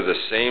under the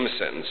same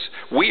sentence,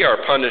 we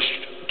are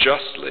punished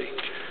justly,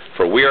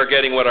 for we are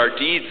getting what our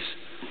deeds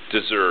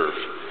deserve.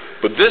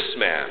 But this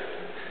man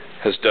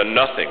has done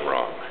nothing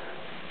wrong.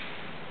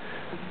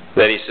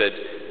 Then he said,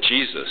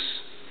 Jesus,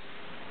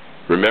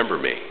 remember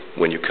me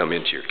when you come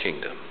into your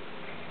kingdom.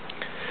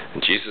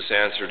 And Jesus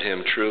answered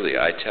him, truly,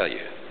 I tell you,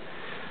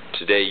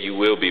 today you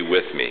will be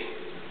with me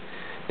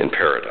in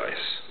paradise.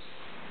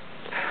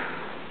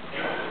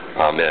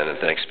 Amen, and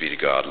thanks be to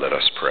God. Let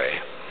us pray.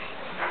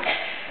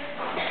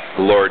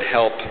 Lord,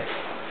 help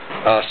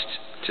us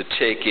to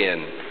take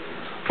in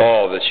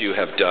all that you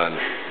have done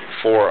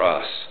for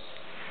us.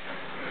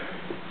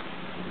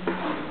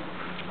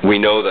 We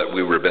know that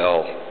we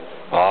rebel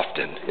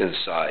often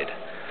inside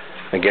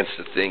against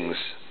the things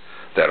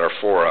that are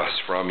for us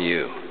from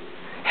you.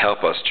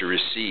 Help us to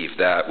receive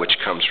that which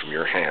comes from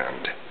your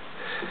hand,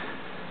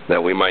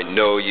 that we might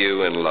know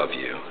you and love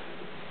you.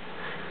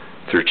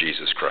 Through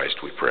Jesus Christ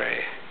we pray.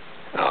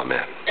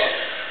 Amen.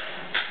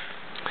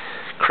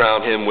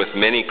 Crown him with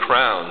many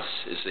crowns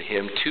is the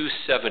hymn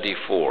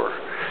 274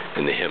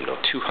 in the hymnal,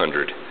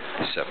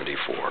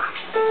 274.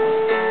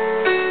 Oh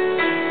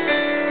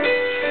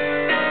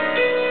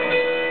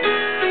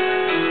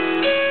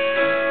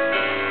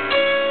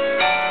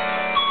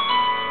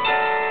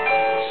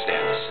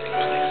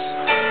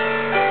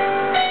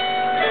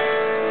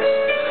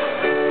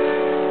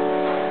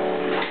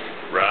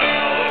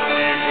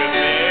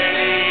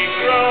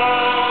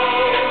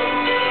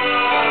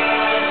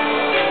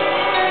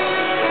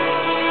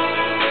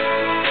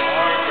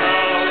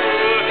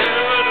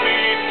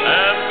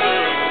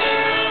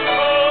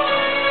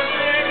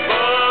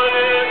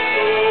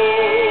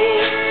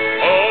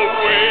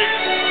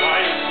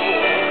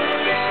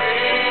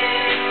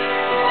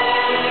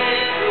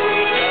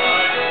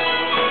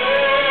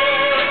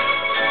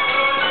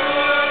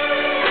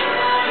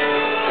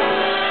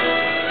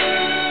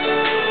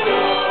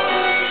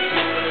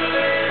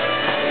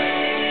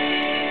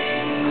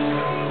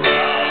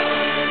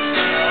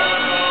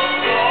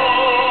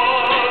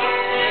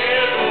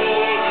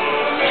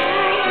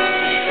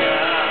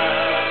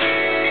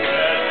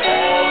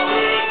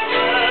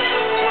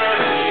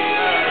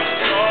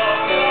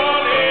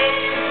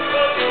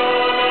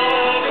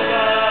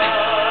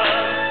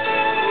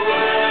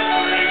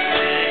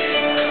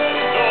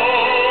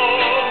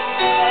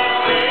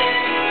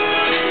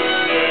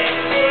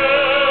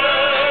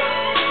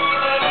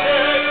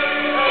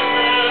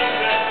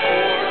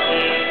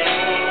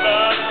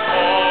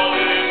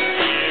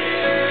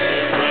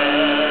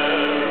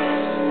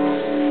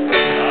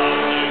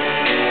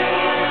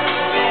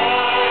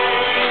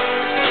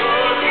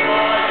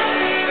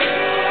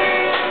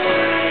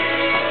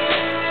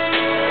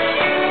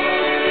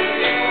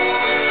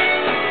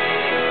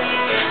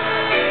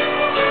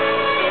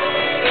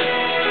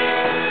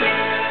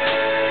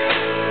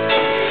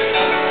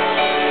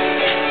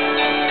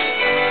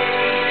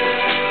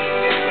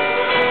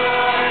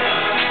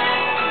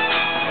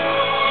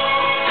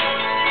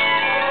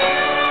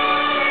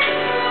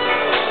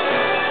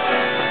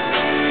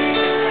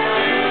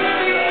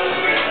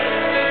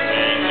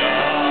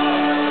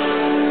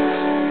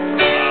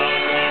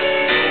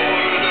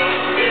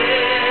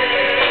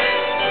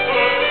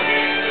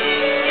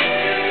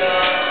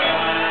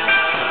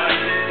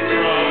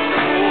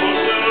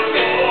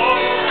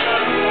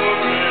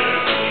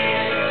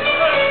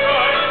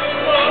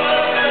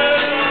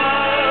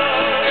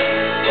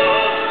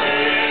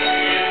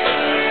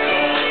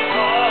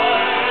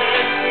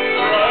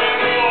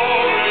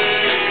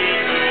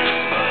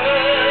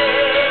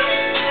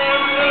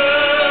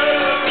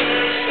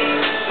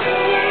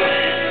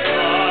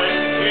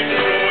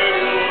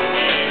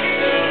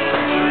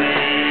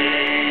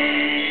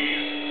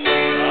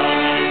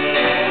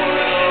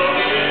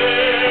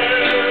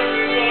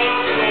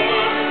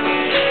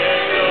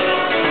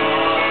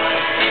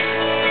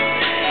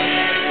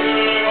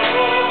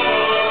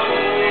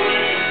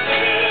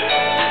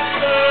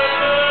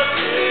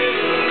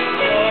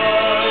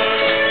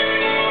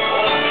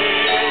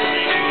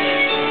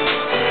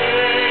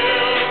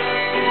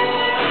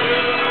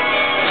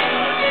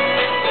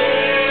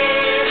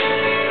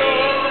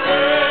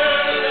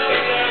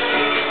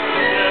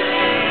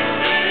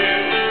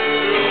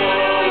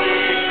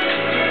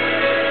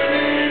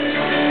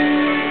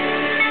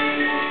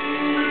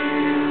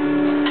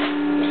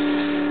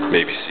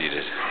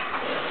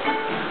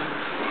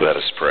Let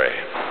us pray.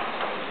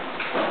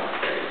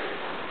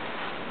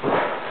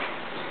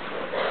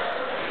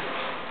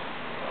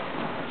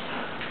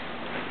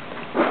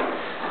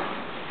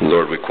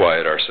 Lord, we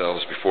quiet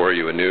ourselves before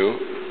you anew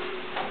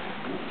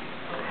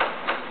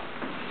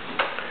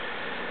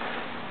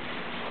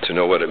to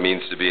know what it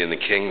means to be in the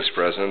King's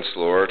presence.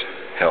 Lord,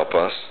 help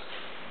us.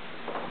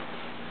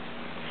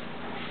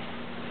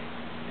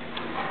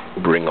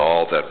 Bring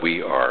all that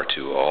we are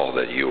to all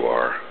that you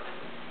are.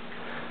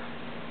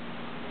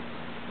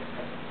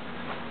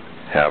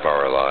 Have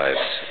our lives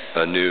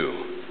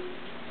anew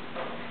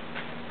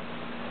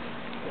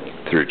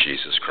through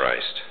Jesus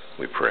Christ,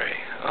 we pray.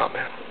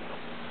 Amen.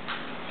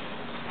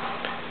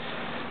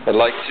 I'd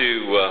like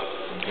to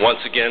once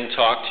again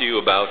talk to you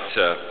about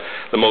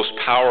the most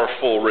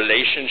powerful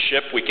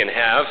relationship we can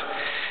have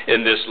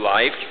in this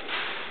life.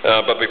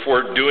 But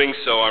before doing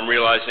so, I'm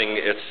realizing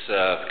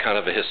it's kind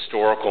of a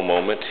historical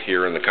moment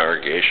here in the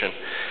congregation.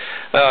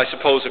 I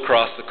suppose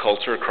across the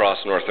culture, across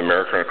North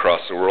America, and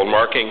across the world,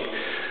 marking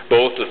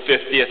both the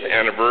 50th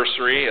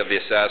anniversary of the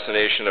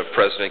assassination of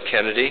President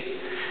Kennedy.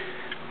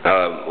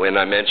 When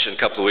I mentioned a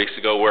couple of weeks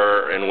ago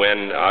where and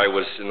when I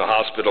was in the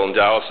hospital in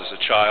Dallas as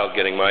a child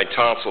getting my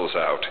tonsils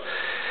out.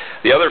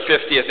 The other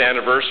 50th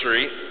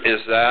anniversary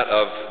is that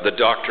of the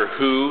Doctor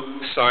Who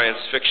science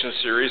fiction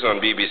series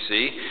on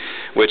BBC,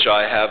 which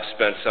I have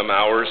spent some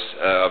hours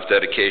of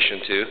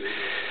dedication to.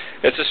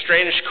 It's a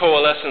strange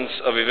coalescence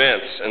of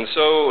events, and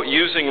so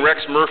using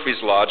Rex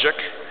Murphy's logic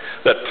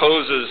that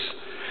poses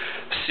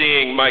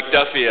seeing Mike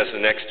Duffy as the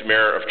next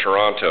mayor of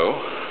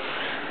Toronto,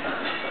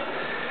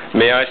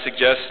 may I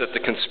suggest that the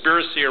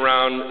conspiracy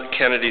around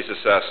Kennedy's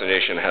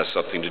assassination has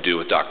something to do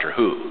with Doctor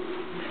Who.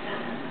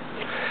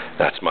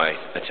 That's my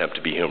attempt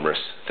to be humorous.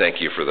 Thank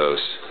you for those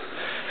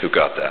who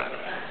got that.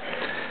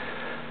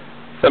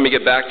 Let me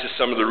get back to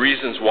some of the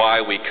reasons why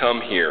we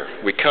come here.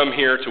 We come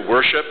here to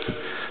worship,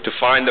 to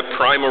find the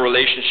primal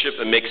relationship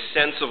and make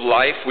sense of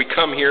life. We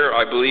come here,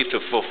 I believe, to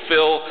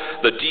fulfill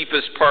the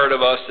deepest part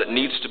of us that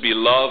needs to be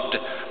loved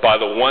by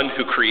the one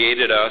who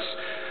created us.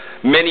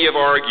 Many have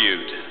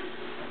argued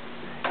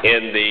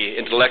in the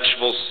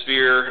intellectual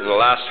sphere in the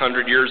last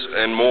 100 years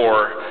and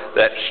more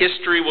that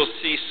history will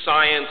see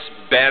science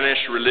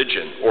banish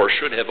religion, or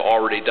should have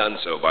already done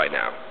so by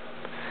now.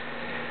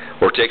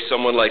 Or take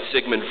someone like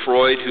Sigmund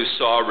Freud, who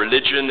saw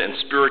religion and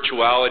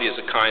spirituality as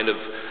a kind of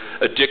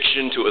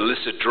addiction to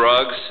illicit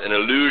drugs, an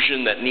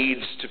illusion that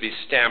needs to be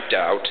stamped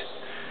out.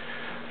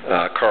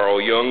 Carl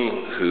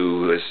Jung,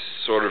 who is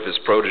sort of his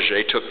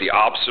protege, took the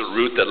opposite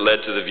route that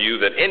led to the view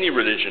that any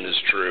religion is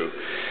true.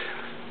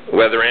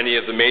 Whether any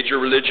of the major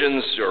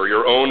religions or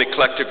your own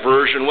eclectic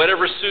version,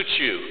 whatever suits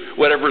you,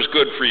 whatever's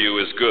good for you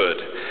is good.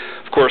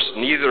 Of course,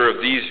 neither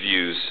of these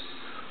views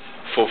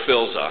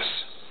fulfills us.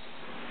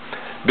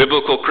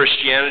 Biblical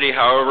Christianity,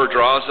 however,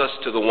 draws us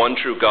to the one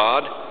true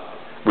God,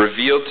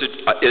 revealed to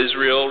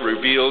Israel,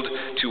 revealed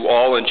to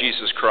all in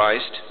Jesus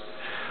Christ.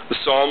 The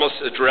psalmist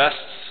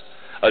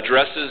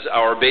addresses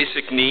our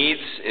basic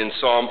needs in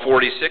Psalm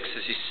 46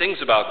 as he sings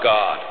about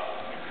God.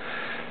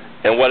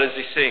 And what does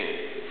he sing?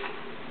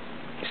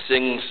 He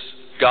sings,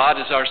 God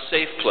is our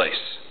safe place.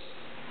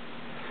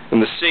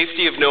 In the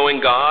safety of knowing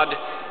God,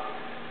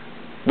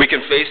 we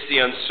can face the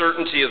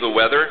uncertainty of the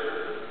weather,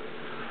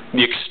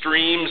 the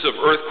extremes of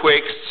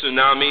earthquakes,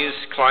 tsunamis,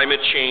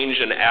 climate change,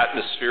 and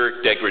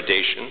atmospheric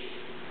degradation.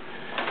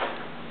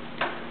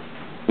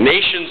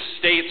 Nation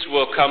states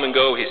will come and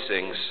go, he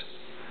sings.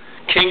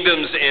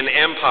 Kingdoms and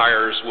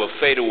empires will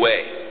fade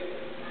away,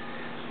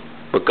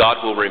 but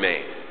God will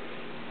remain.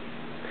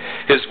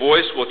 His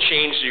voice will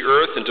change the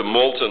earth into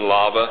molten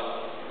lava,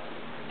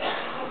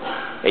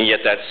 and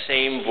yet that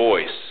same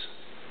voice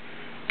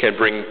can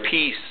bring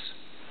peace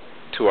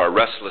to our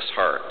restless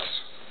hearts.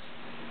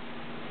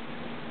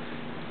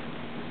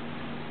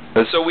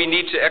 And so we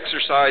need to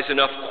exercise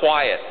enough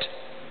quiet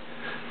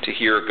to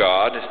hear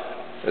God,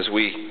 as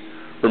we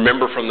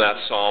remember from that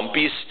psalm,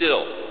 be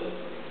still.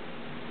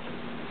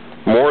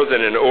 More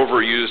than an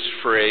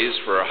overused phrase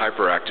for a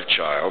hyperactive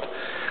child,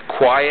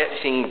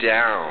 quieting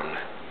down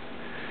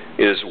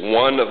is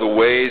one of the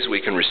ways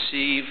we can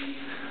receive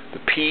the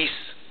peace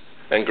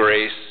and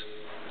grace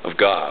of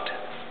God.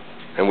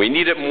 And we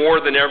need it more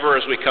than ever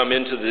as we come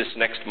into this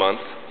next month,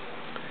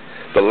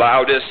 the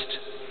loudest,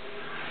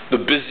 the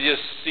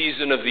busiest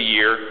season of the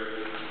year.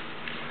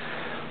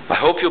 I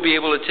hope you'll be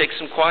able to take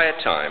some quiet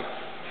time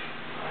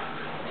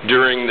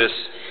during this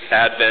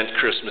Advent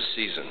Christmas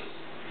season.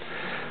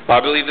 I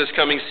believe this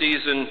coming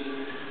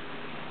season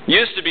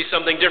used to be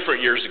something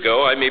different years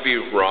ago. I may be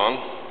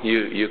wrong.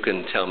 You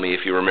can tell me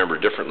if you remember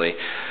differently.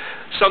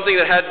 Something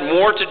that had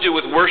more to do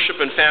with worship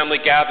and family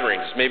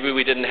gatherings. Maybe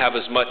we didn't have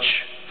as much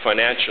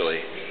financially.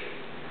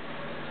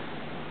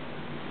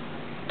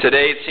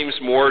 Today it seems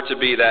more to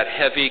be that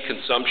heavy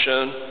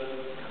consumption,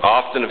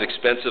 often of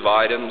expensive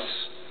items.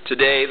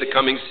 Today, the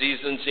coming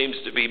season seems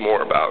to be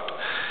more about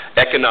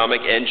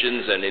economic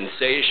engines and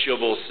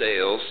insatiable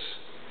sales.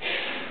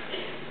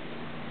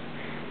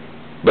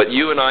 But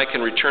you and I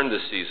can return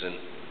this season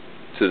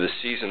to the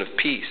season of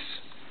peace.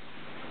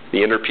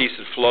 the inner peace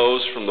that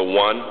flows from the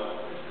one,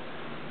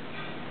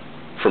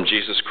 from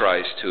Jesus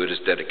Christ, who it is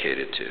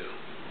dedicated to.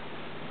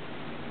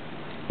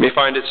 You may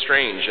find it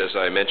strange, as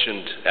I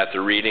mentioned at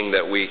the reading,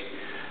 that we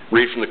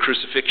read from the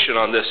crucifixion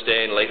on this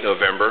day in late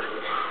November.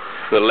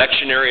 The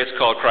lectionary, it's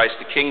called Christ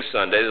the King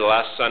Sunday, the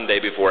last Sunday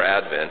before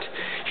Advent.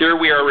 Here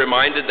we are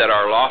reminded that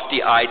our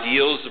lofty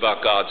ideals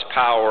about God's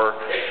power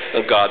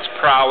and God's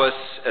prowess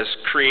as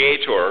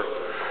Creator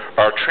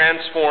are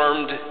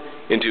transformed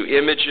into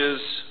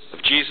images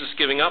of Jesus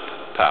giving up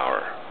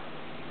power,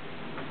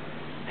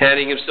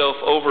 handing himself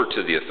over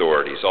to the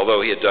authorities,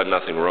 although he had done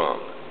nothing wrong.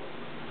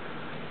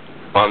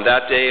 On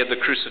that day of the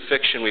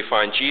crucifixion, we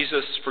find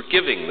Jesus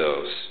forgiving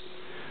those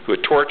who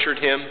had tortured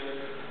him,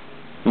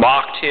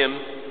 mocked him,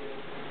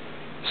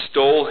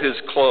 stole his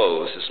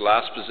clothes, his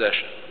last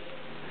possession,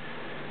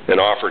 and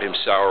offered him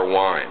sour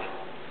wine.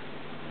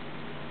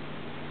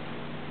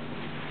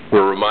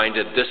 We're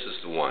reminded this is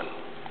the one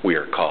we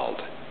are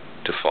called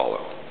to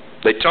follow.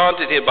 They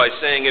taunted him by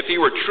saying if he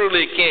were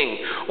truly a king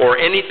or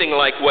anything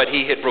like what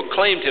he had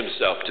proclaimed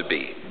himself to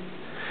be,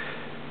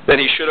 then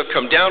he should have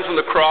come down from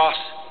the cross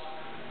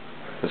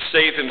and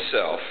saved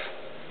himself,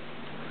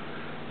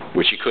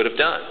 which he could have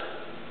done.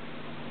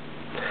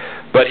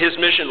 But his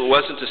mission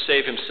wasn't to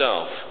save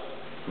himself,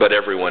 but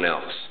everyone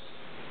else.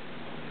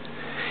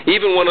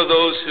 Even one of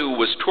those who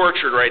was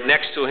tortured right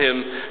next to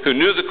him, who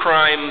knew the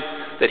crime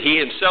that he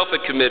himself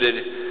had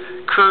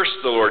committed, cursed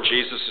the Lord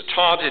Jesus and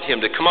taunted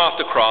him to come off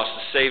the cross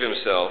to save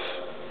himself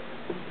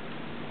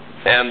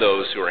and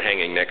those who were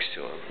hanging next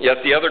to him. Yet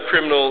the other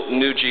criminal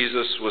knew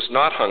Jesus was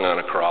not hung on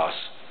a cross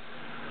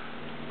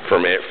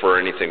for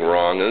anything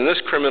wrong, and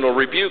this criminal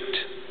rebuked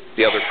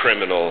the other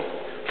criminal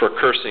for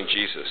cursing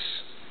Jesus.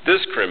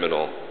 This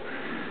criminal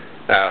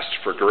asked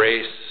for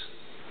grace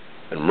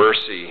and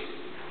mercy,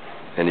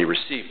 and he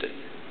received it.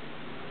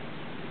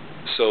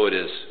 So it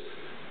is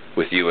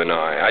with you and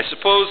I. I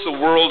suppose the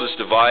world is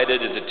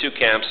divided into two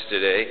camps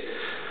today.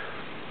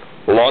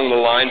 Along the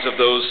lines of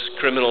those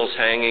criminals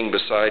hanging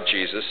beside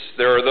Jesus,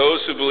 there are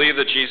those who believe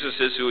that Jesus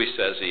is who he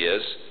says he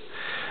is,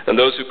 and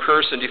those who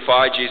curse and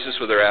defy Jesus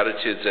with their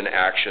attitudes and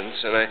actions.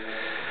 And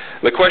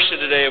the question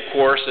today, of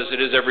course, as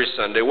it is every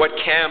Sunday, what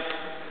camp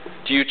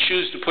do you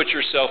choose to put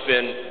yourself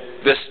in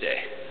this day?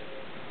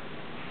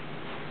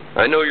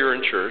 I know you're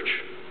in church.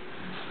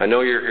 I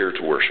know you're here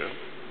to worship.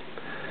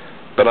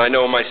 But I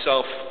know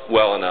myself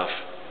well enough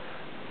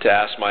to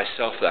ask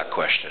myself that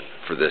question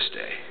for this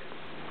day.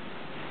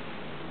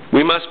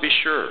 We must be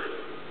sure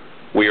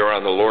we are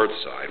on the Lord's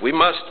side. We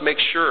must make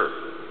sure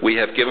we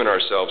have given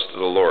ourselves to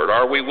the Lord.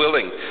 Are we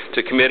willing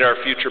to commit our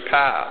future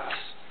paths,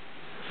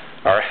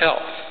 our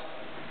health,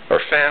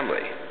 our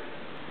family,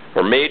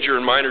 our major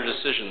and minor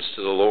decisions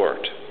to the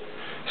Lord?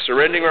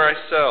 Surrendering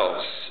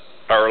ourselves,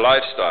 our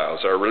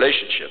lifestyles, our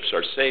relationships,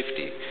 our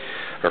safety,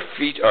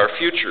 our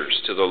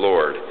futures to the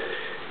Lord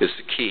is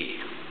the key.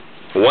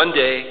 One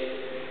day,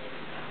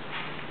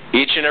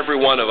 each and every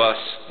one of us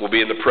will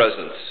be in the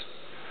presence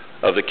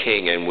of the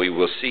King, and we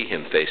will see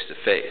him face to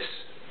face.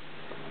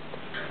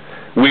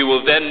 We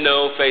will then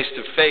know face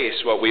to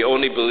face what we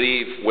only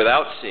believe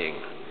without seeing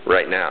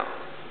right now.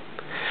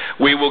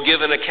 We will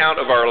give an account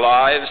of our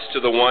lives to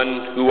the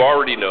one who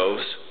already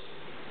knows,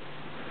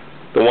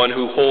 the one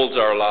who holds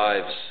our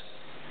lives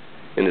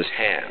in his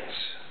hands.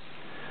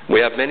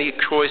 We have many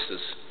choices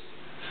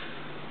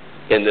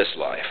in this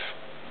life.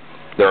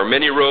 There are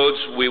many roads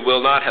we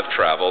will not have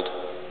traveled,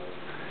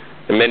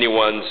 and many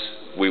ones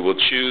we will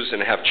choose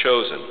and have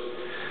chosen.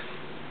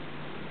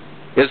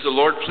 Is the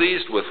Lord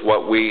pleased with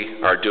what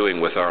we are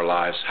doing with our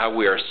lives, how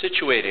we are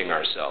situating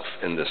ourselves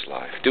in this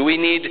life? Do we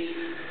need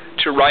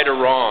to right a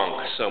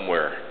wrong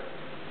somewhere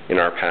in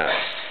our past?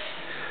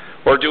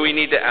 Or do we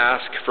need to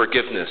ask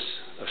forgiveness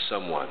of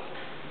someone?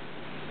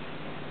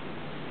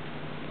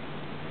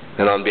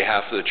 And on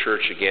behalf of the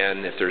church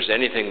again, if there's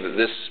anything that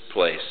this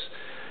place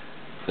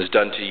has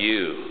done to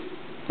you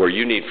where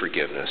you need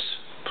forgiveness,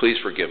 please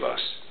forgive us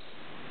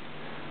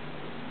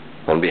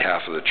on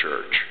behalf of the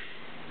church.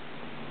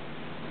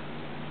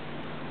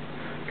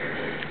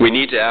 We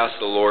need to ask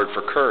the Lord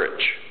for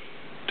courage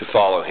to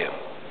follow him,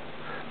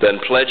 then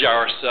pledge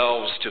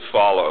ourselves to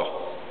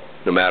follow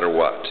no matter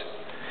what.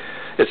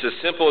 It's as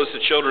simple as the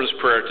children's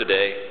prayer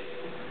today,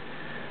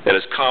 and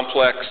as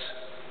complex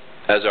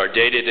as our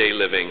day-to-day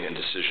living and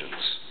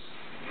decisions.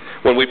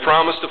 When we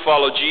promise to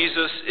follow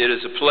Jesus, it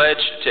is a pledge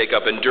to take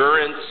up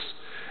endurance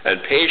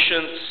and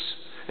patience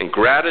and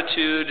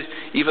gratitude,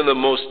 even the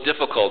most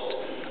difficult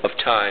of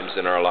times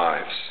in our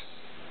lives.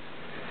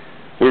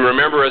 We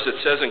remember, as it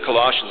says in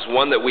Colossians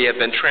 1, that we have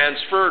been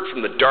transferred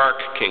from the dark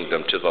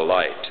kingdom to the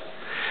light.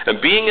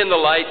 And being in the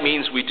light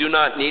means we do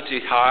not need to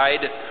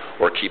hide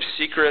or keep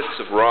secrets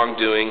of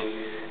wrongdoing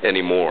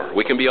anymore.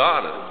 We can be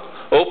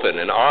open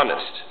and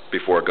honest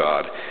before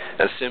God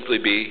and simply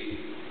be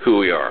who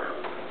we are.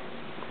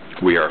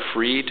 We are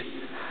freed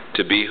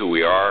to be who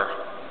we are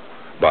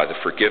by the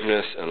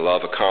forgiveness and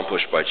love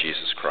accomplished by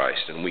Jesus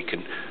Christ, and we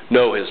can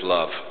know his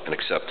love and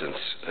acceptance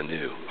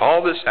anew.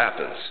 All this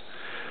happens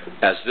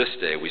as this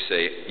day we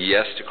say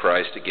yes to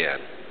Christ again,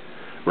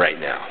 right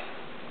now.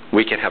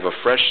 We can have a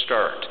fresh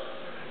start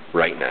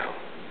right now.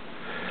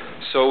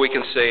 So we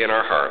can say in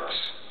our hearts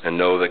and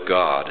know that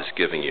God is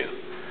giving you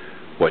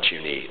what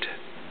you need.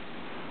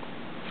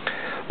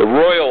 The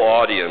royal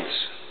audience,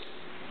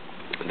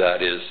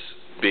 that is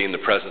being the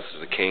presence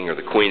of the king or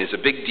the queen, is a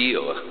big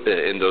deal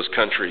in those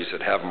countries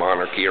that have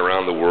monarchy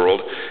around the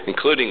world,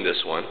 including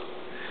this one.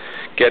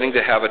 Getting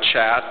to have a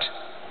chat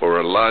or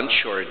a lunch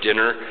or a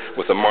dinner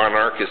with a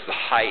monarch is the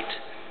height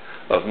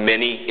of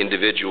many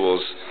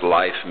individuals'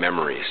 life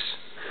memories.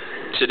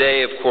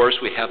 Today, of course,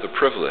 we have the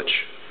privilege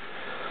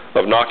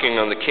of knocking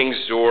on the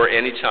king's door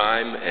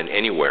anytime and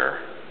anywhere,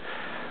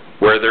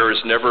 where there is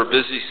never a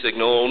busy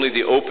signal, only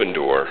the open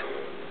door.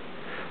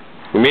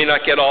 We may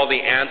not get all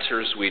the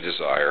answers we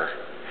desire,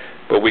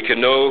 but we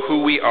can know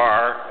who we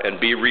are and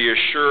be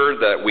reassured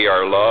that we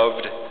are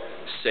loved,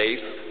 safe,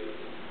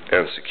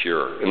 and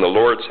secure. In the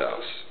Lord's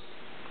house,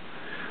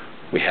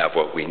 we have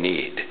what we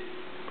need.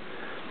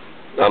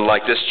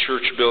 Unlike this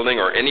church building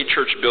or any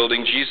church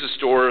building, Jesus'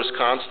 door is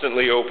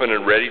constantly open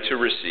and ready to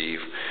receive.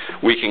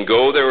 We can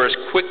go there as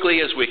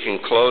quickly as we can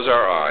close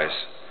our eyes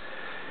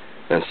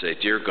and say,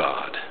 "Dear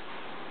God,"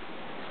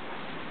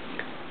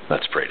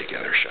 let's pray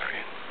together, shall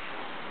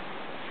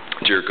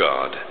we? Dear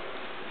God,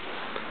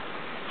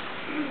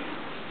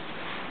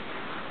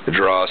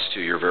 draw us to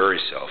your very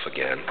self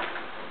again.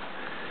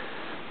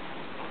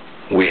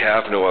 We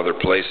have no other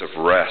place of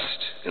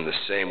rest in the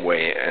same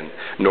way, and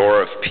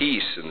nor of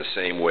peace in the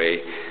same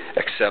way,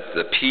 except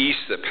the peace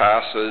that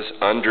passes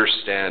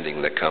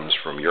understanding that comes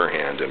from your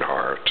hand and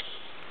heart.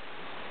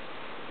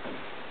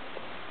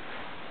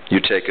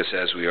 You take us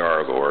as we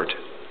are, Lord,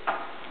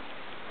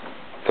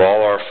 with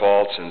all our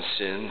faults and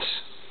sins.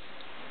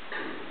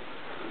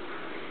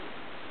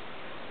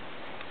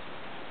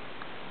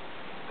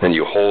 And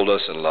you hold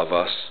us and love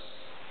us.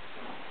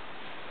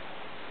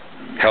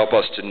 Help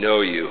us to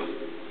know you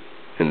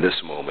in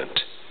this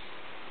moment.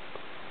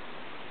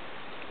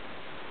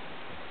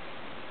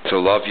 To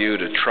love you,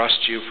 to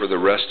trust you for the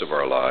rest of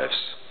our lives.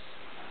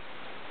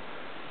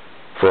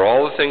 For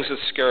all the things that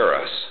scare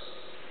us.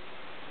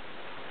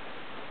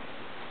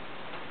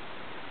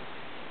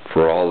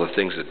 For all the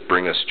things that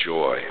bring us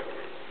joy.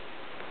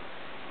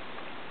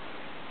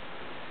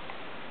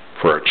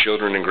 For our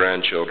children and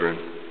grandchildren.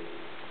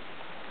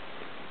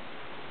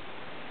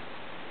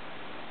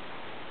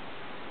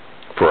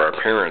 For our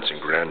parents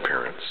and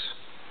grandparents.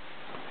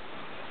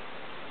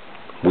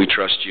 We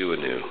trust you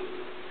anew.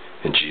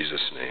 In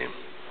Jesus' name,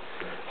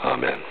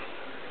 amen.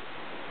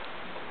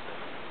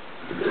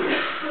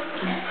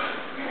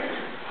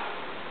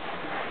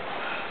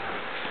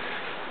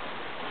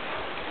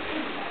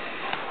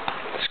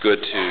 It's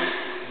good to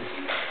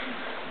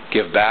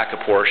give back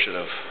a portion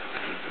of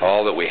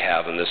all that we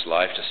have in this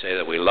life, to say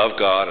that we love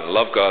God and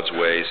love God's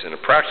ways in a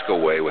practical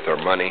way with our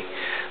money.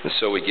 And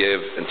so we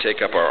give and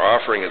take up our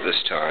offering at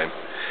this time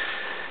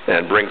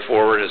and bring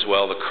forward as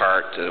well the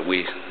cart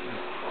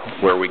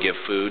where we give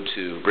food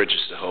to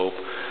Bridges to Hope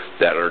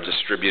that are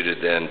distributed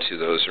then to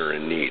those who are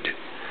in need.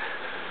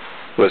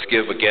 Let's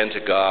give again to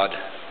God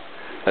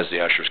as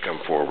the ushers come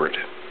forward.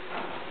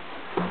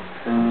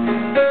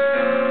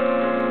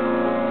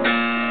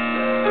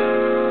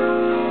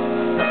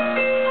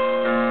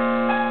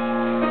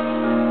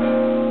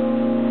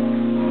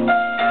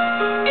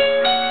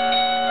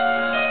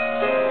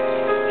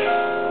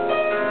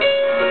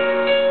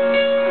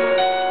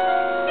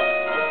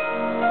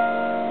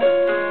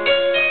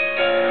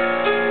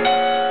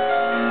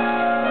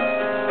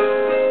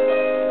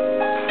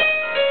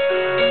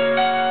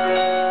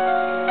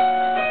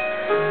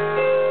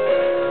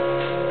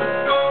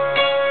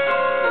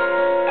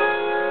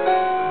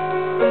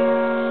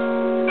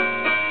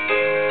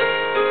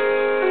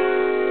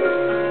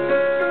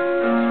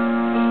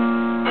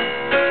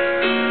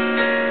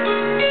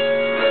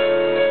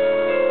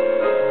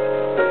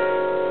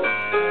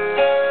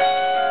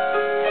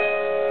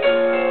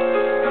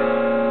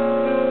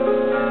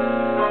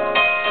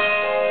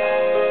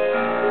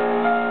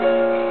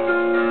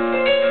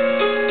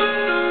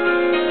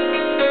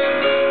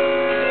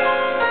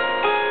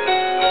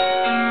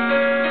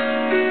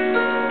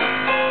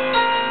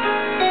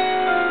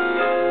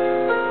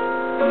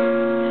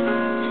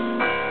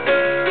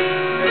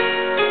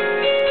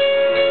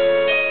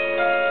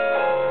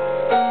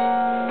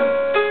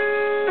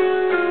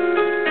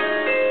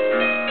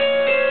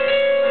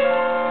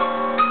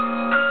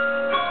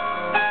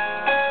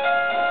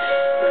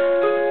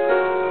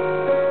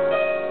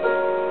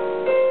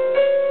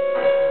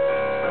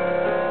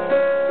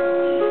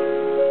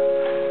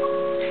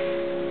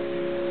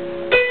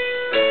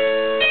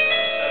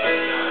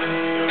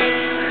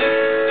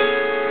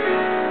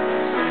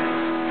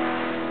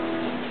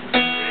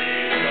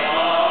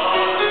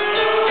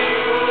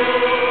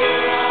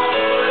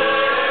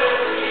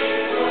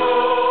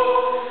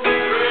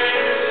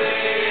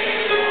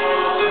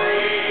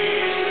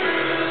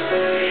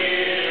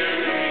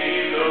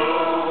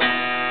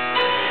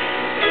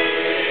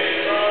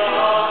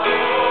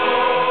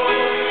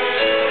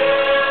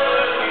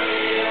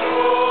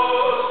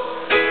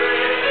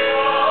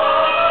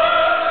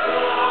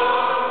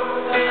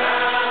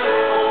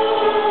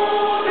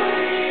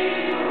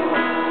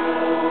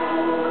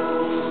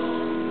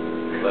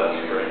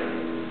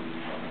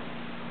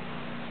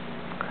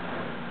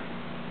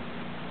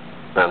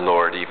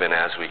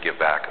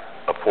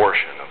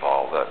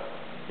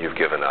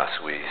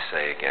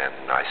 say again,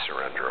 I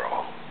surrender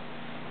all.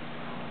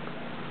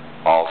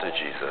 All to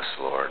Jesus,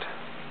 Lord.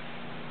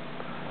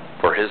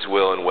 For His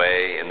will and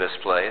way in this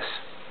place,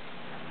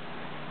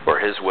 for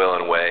His will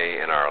and way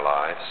in our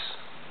lives.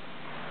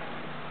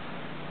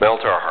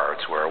 Melt our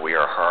hearts where we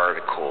are hard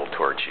and cold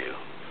towards You.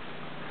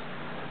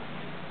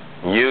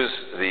 Use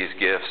these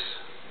gifts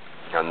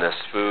and this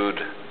food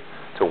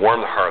to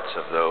warm the hearts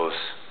of those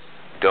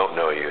who don't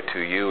know You, to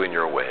You and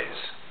Your ways,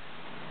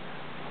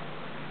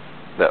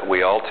 that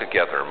we all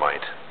together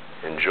might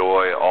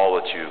enjoy all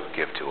that You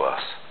give to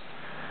us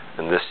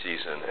in this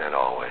season and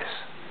always,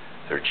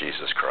 through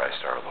Jesus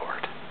Christ our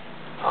Lord.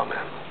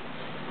 Amen.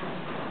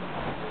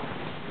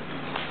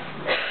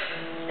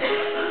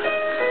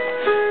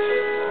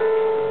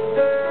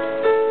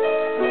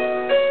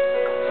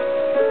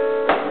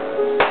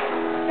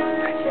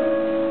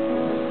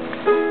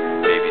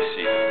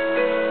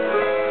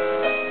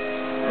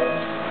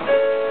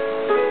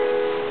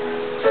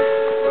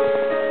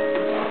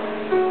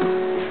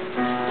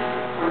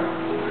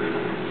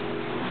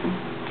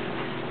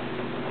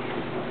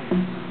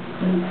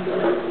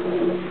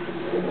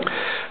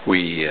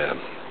 We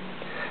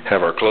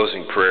have our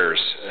closing prayers,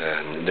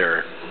 and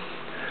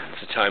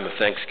it's a time of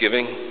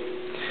thanksgiving,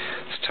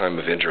 it's a time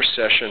of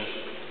intercession,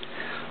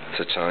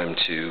 it's a time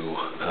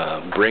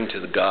to bring to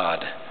the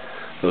God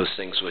those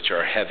things which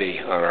are heavy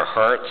on our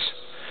hearts,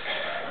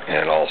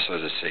 and also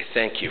to say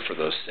thank You for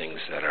those things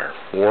that are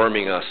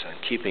warming us and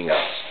keeping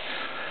us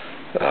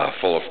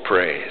full of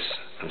praise.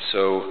 And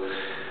so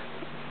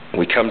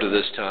we come to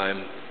this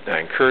time. I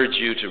encourage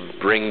you to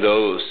bring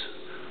those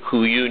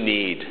who you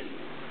need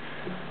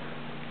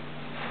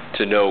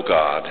to know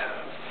God,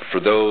 for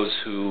those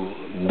who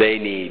they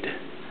need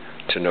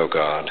to know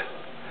God.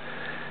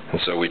 And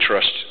so we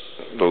trust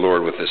the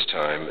Lord with this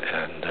time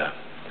and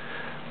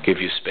give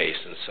you space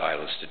and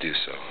silence to do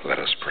so. Let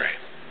us pray.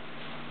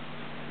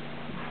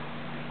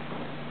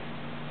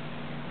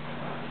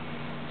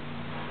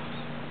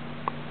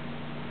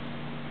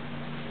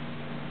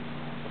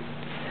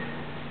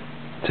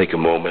 Take a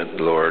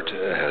moment, Lord,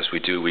 as we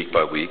do week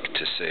by week,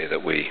 to say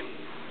that we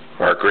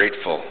are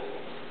grateful.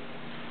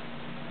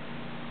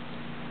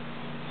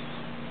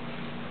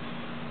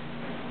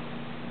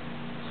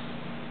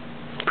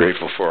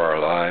 Grateful for our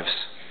lives,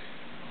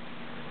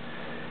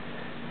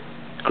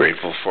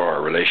 grateful for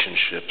our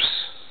relationships,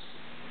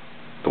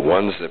 the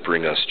ones that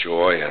bring us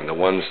joy and the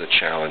ones that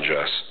challenge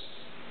us.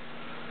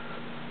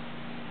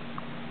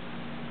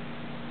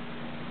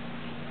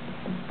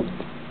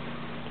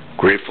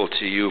 Grateful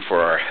to You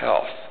for our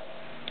health.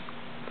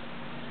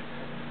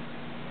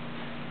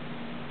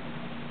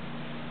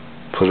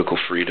 Political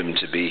freedom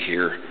to be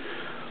here,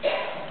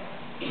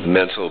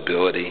 mental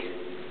ability,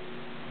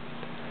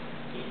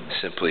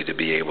 simply to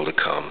be able to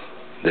come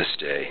this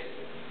day.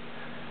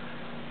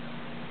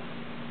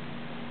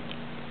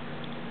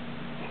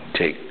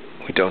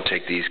 We don't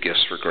take these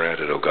gifts for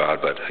granted, oh God,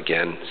 but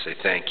again, say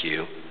thank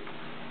You.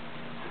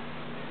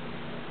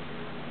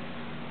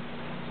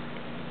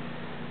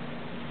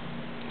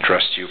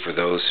 Trust You for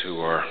those who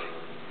are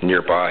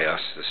nearby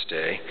us this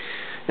day,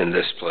 in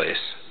this place.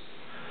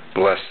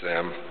 Bless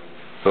them,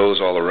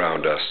 those all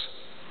around us.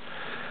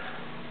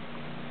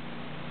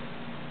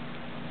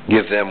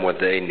 Give them what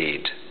they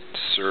need to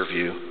serve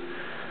You,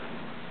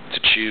 to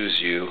choose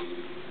You,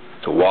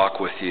 to walk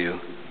with You,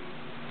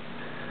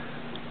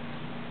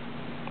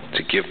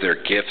 to give their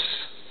gifts,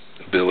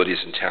 abilities,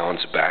 and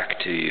talents back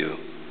to You.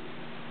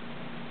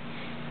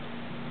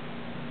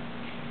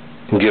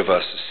 And give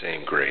us the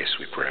same grace,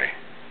 we pray.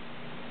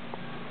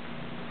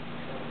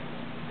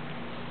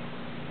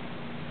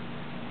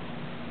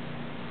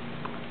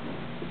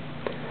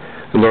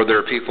 And Lord, there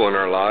are people in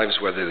our lives,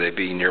 whether they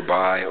be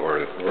nearby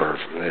or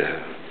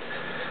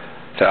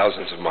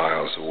thousands of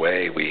miles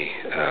away, we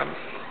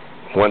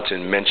want to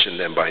mention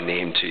them by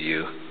name to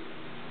You,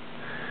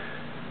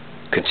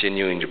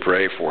 continuing to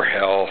pray for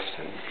health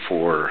and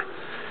for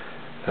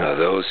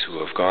those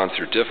who have gone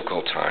through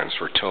difficult times,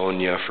 for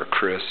Tonya, for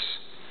Chris,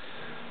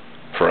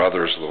 for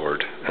others,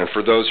 Lord, and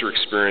for those who are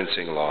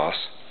experiencing loss,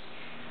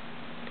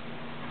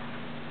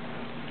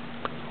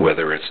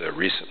 whether it's a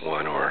recent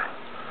one or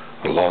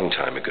a long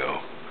time ago,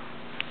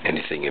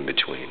 anything in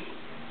between.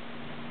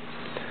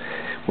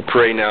 We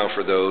pray now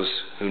for those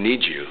who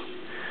need You,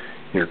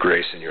 Your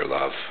grace and Your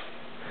love,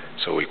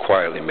 so we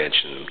quietly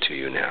mention them to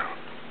You now.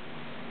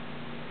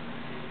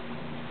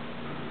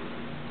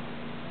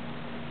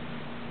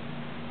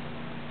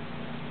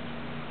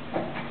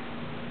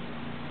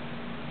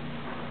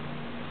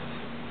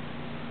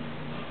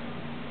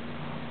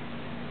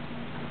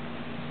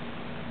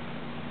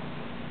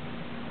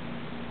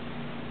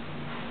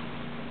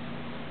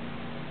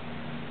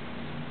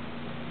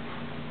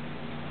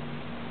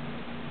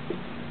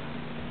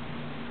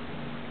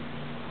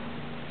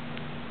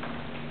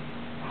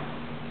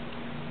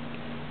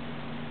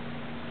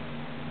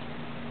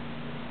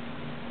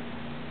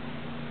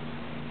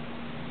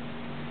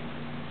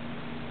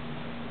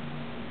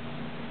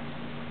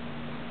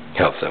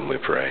 Help them, we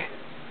pray.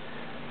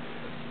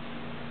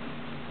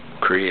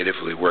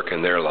 Creatively work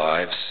in their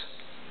lives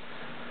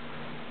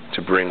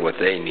bring what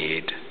they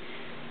need,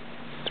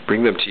 to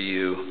bring them to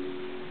you.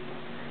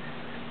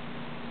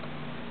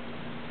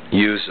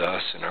 Use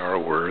us in our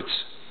words.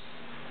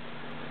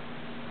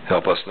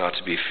 Help us not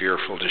to be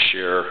fearful to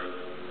share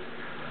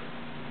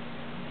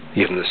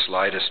even the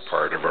slightest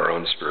part of our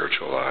own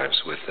spiritual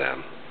lives with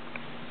them.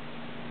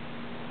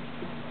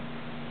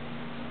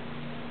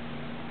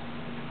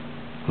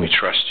 We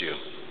trust you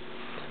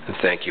and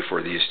thank you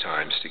for these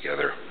times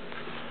together.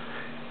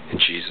 In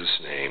Jesus'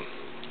 name,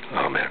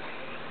 amen.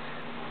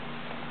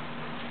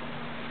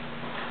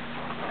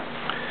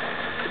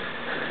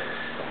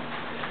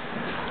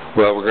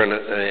 Well, we're going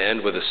to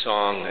end with a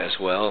song as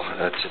well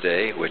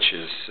today, which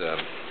is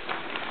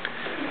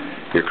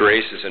Your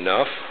Grace is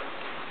Enough,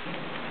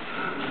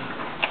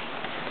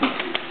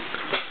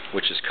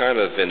 which is kind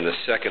of in the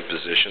second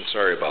position.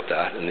 Sorry about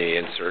that in the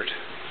insert.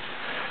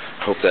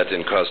 Hope that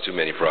didn't cause too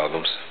many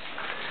problems.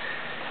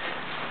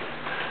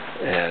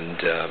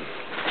 And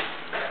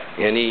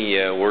any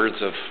words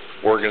of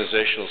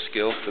organizational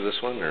skill for this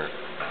one, or?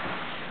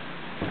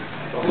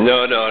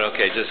 No,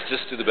 okay,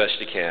 just do the best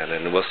you can,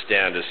 and we'll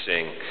stand to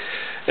sing.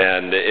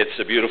 And it's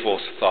a beautiful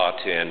thought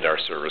to end our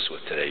service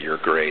with today. Your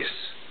grace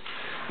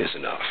is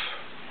enough.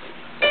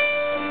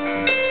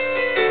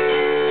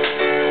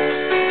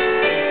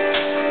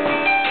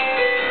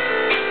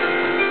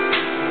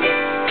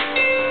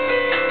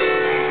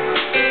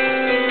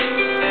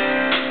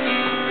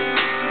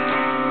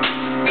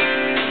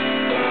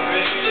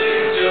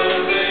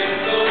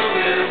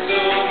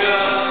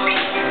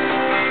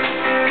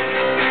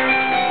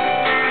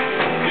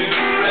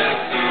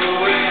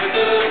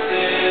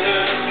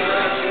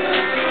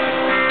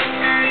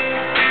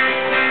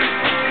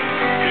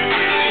 You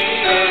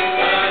lead us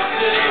by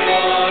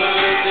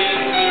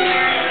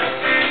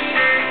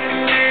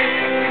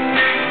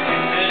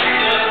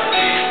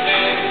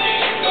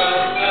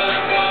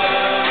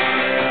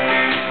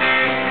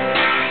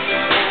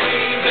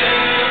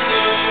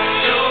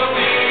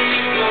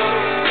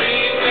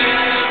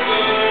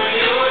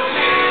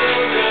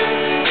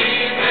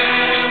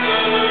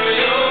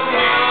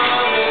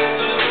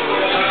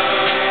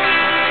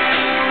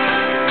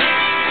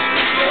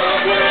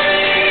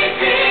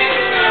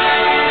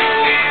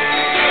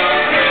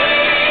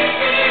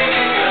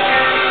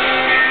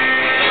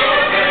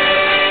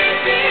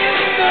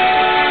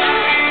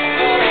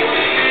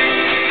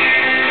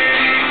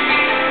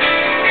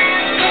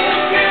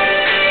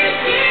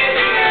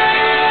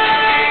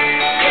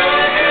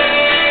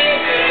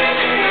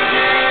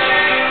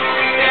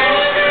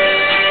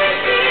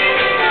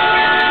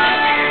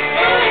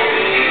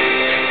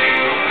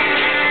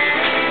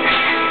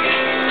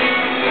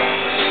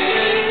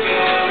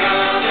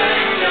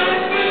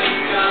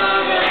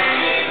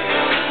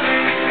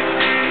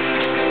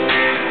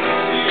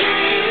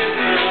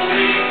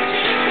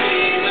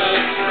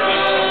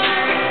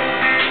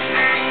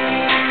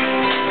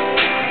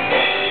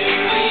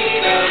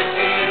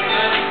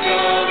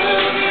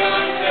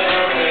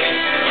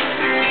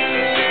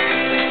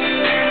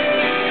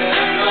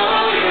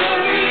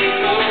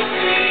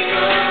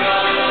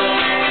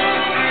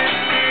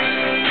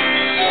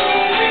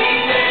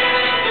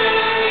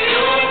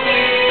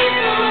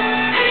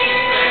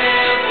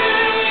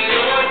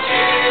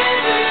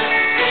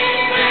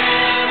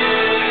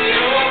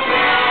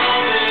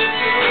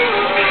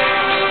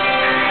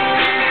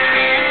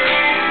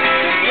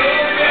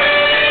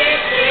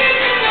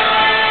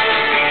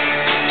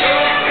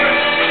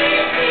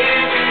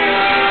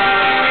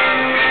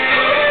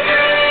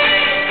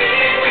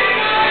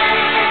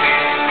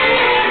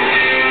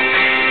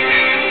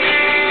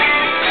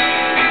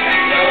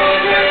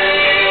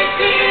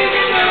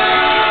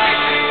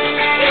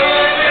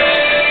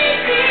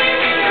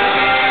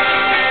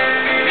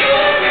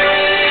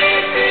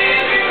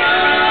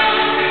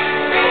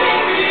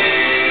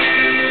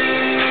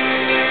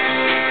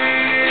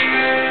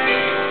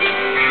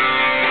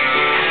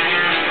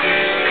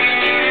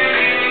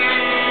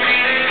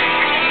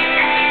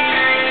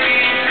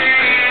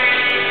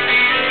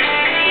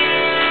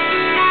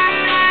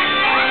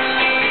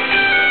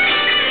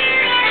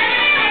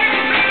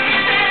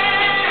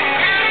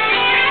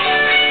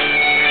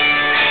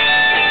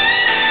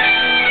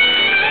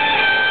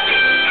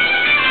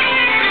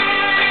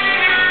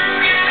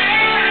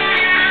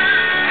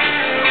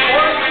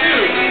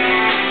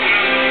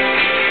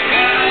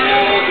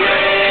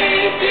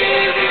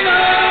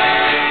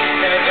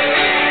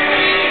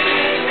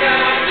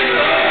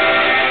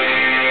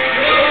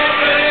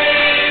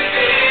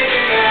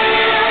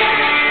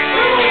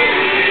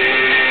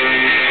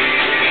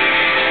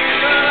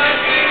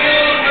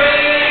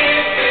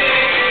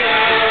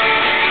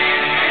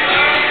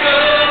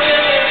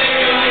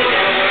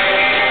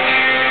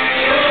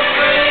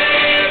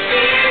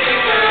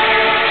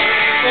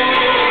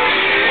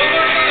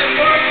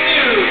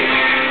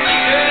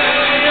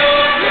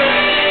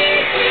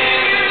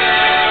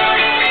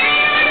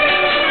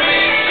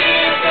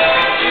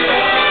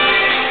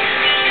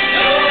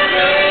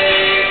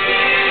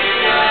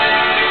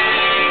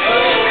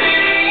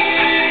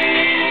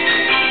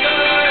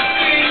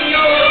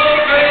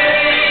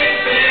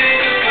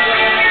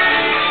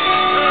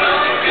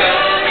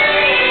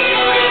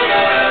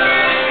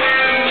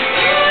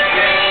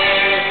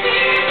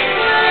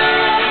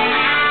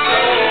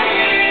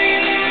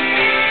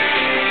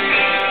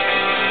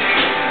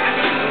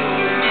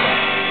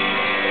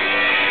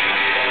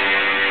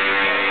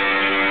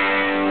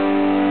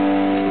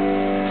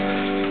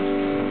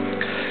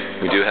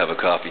do have a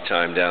coffee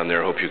time down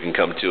there. Hope you can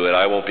come to it.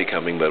 I won't be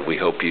coming, but we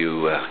hope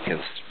you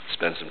can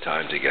spend some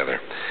time together.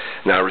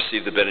 Now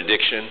receive the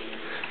benediction.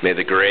 May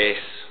the grace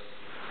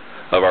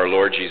of our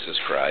Lord Jesus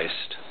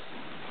Christ,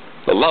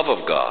 the love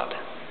of God,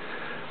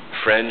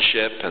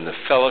 friendship, and the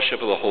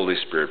fellowship of the Holy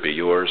Spirit be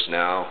yours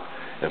now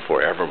and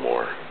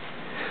forevermore.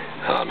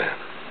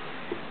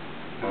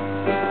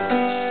 Amen.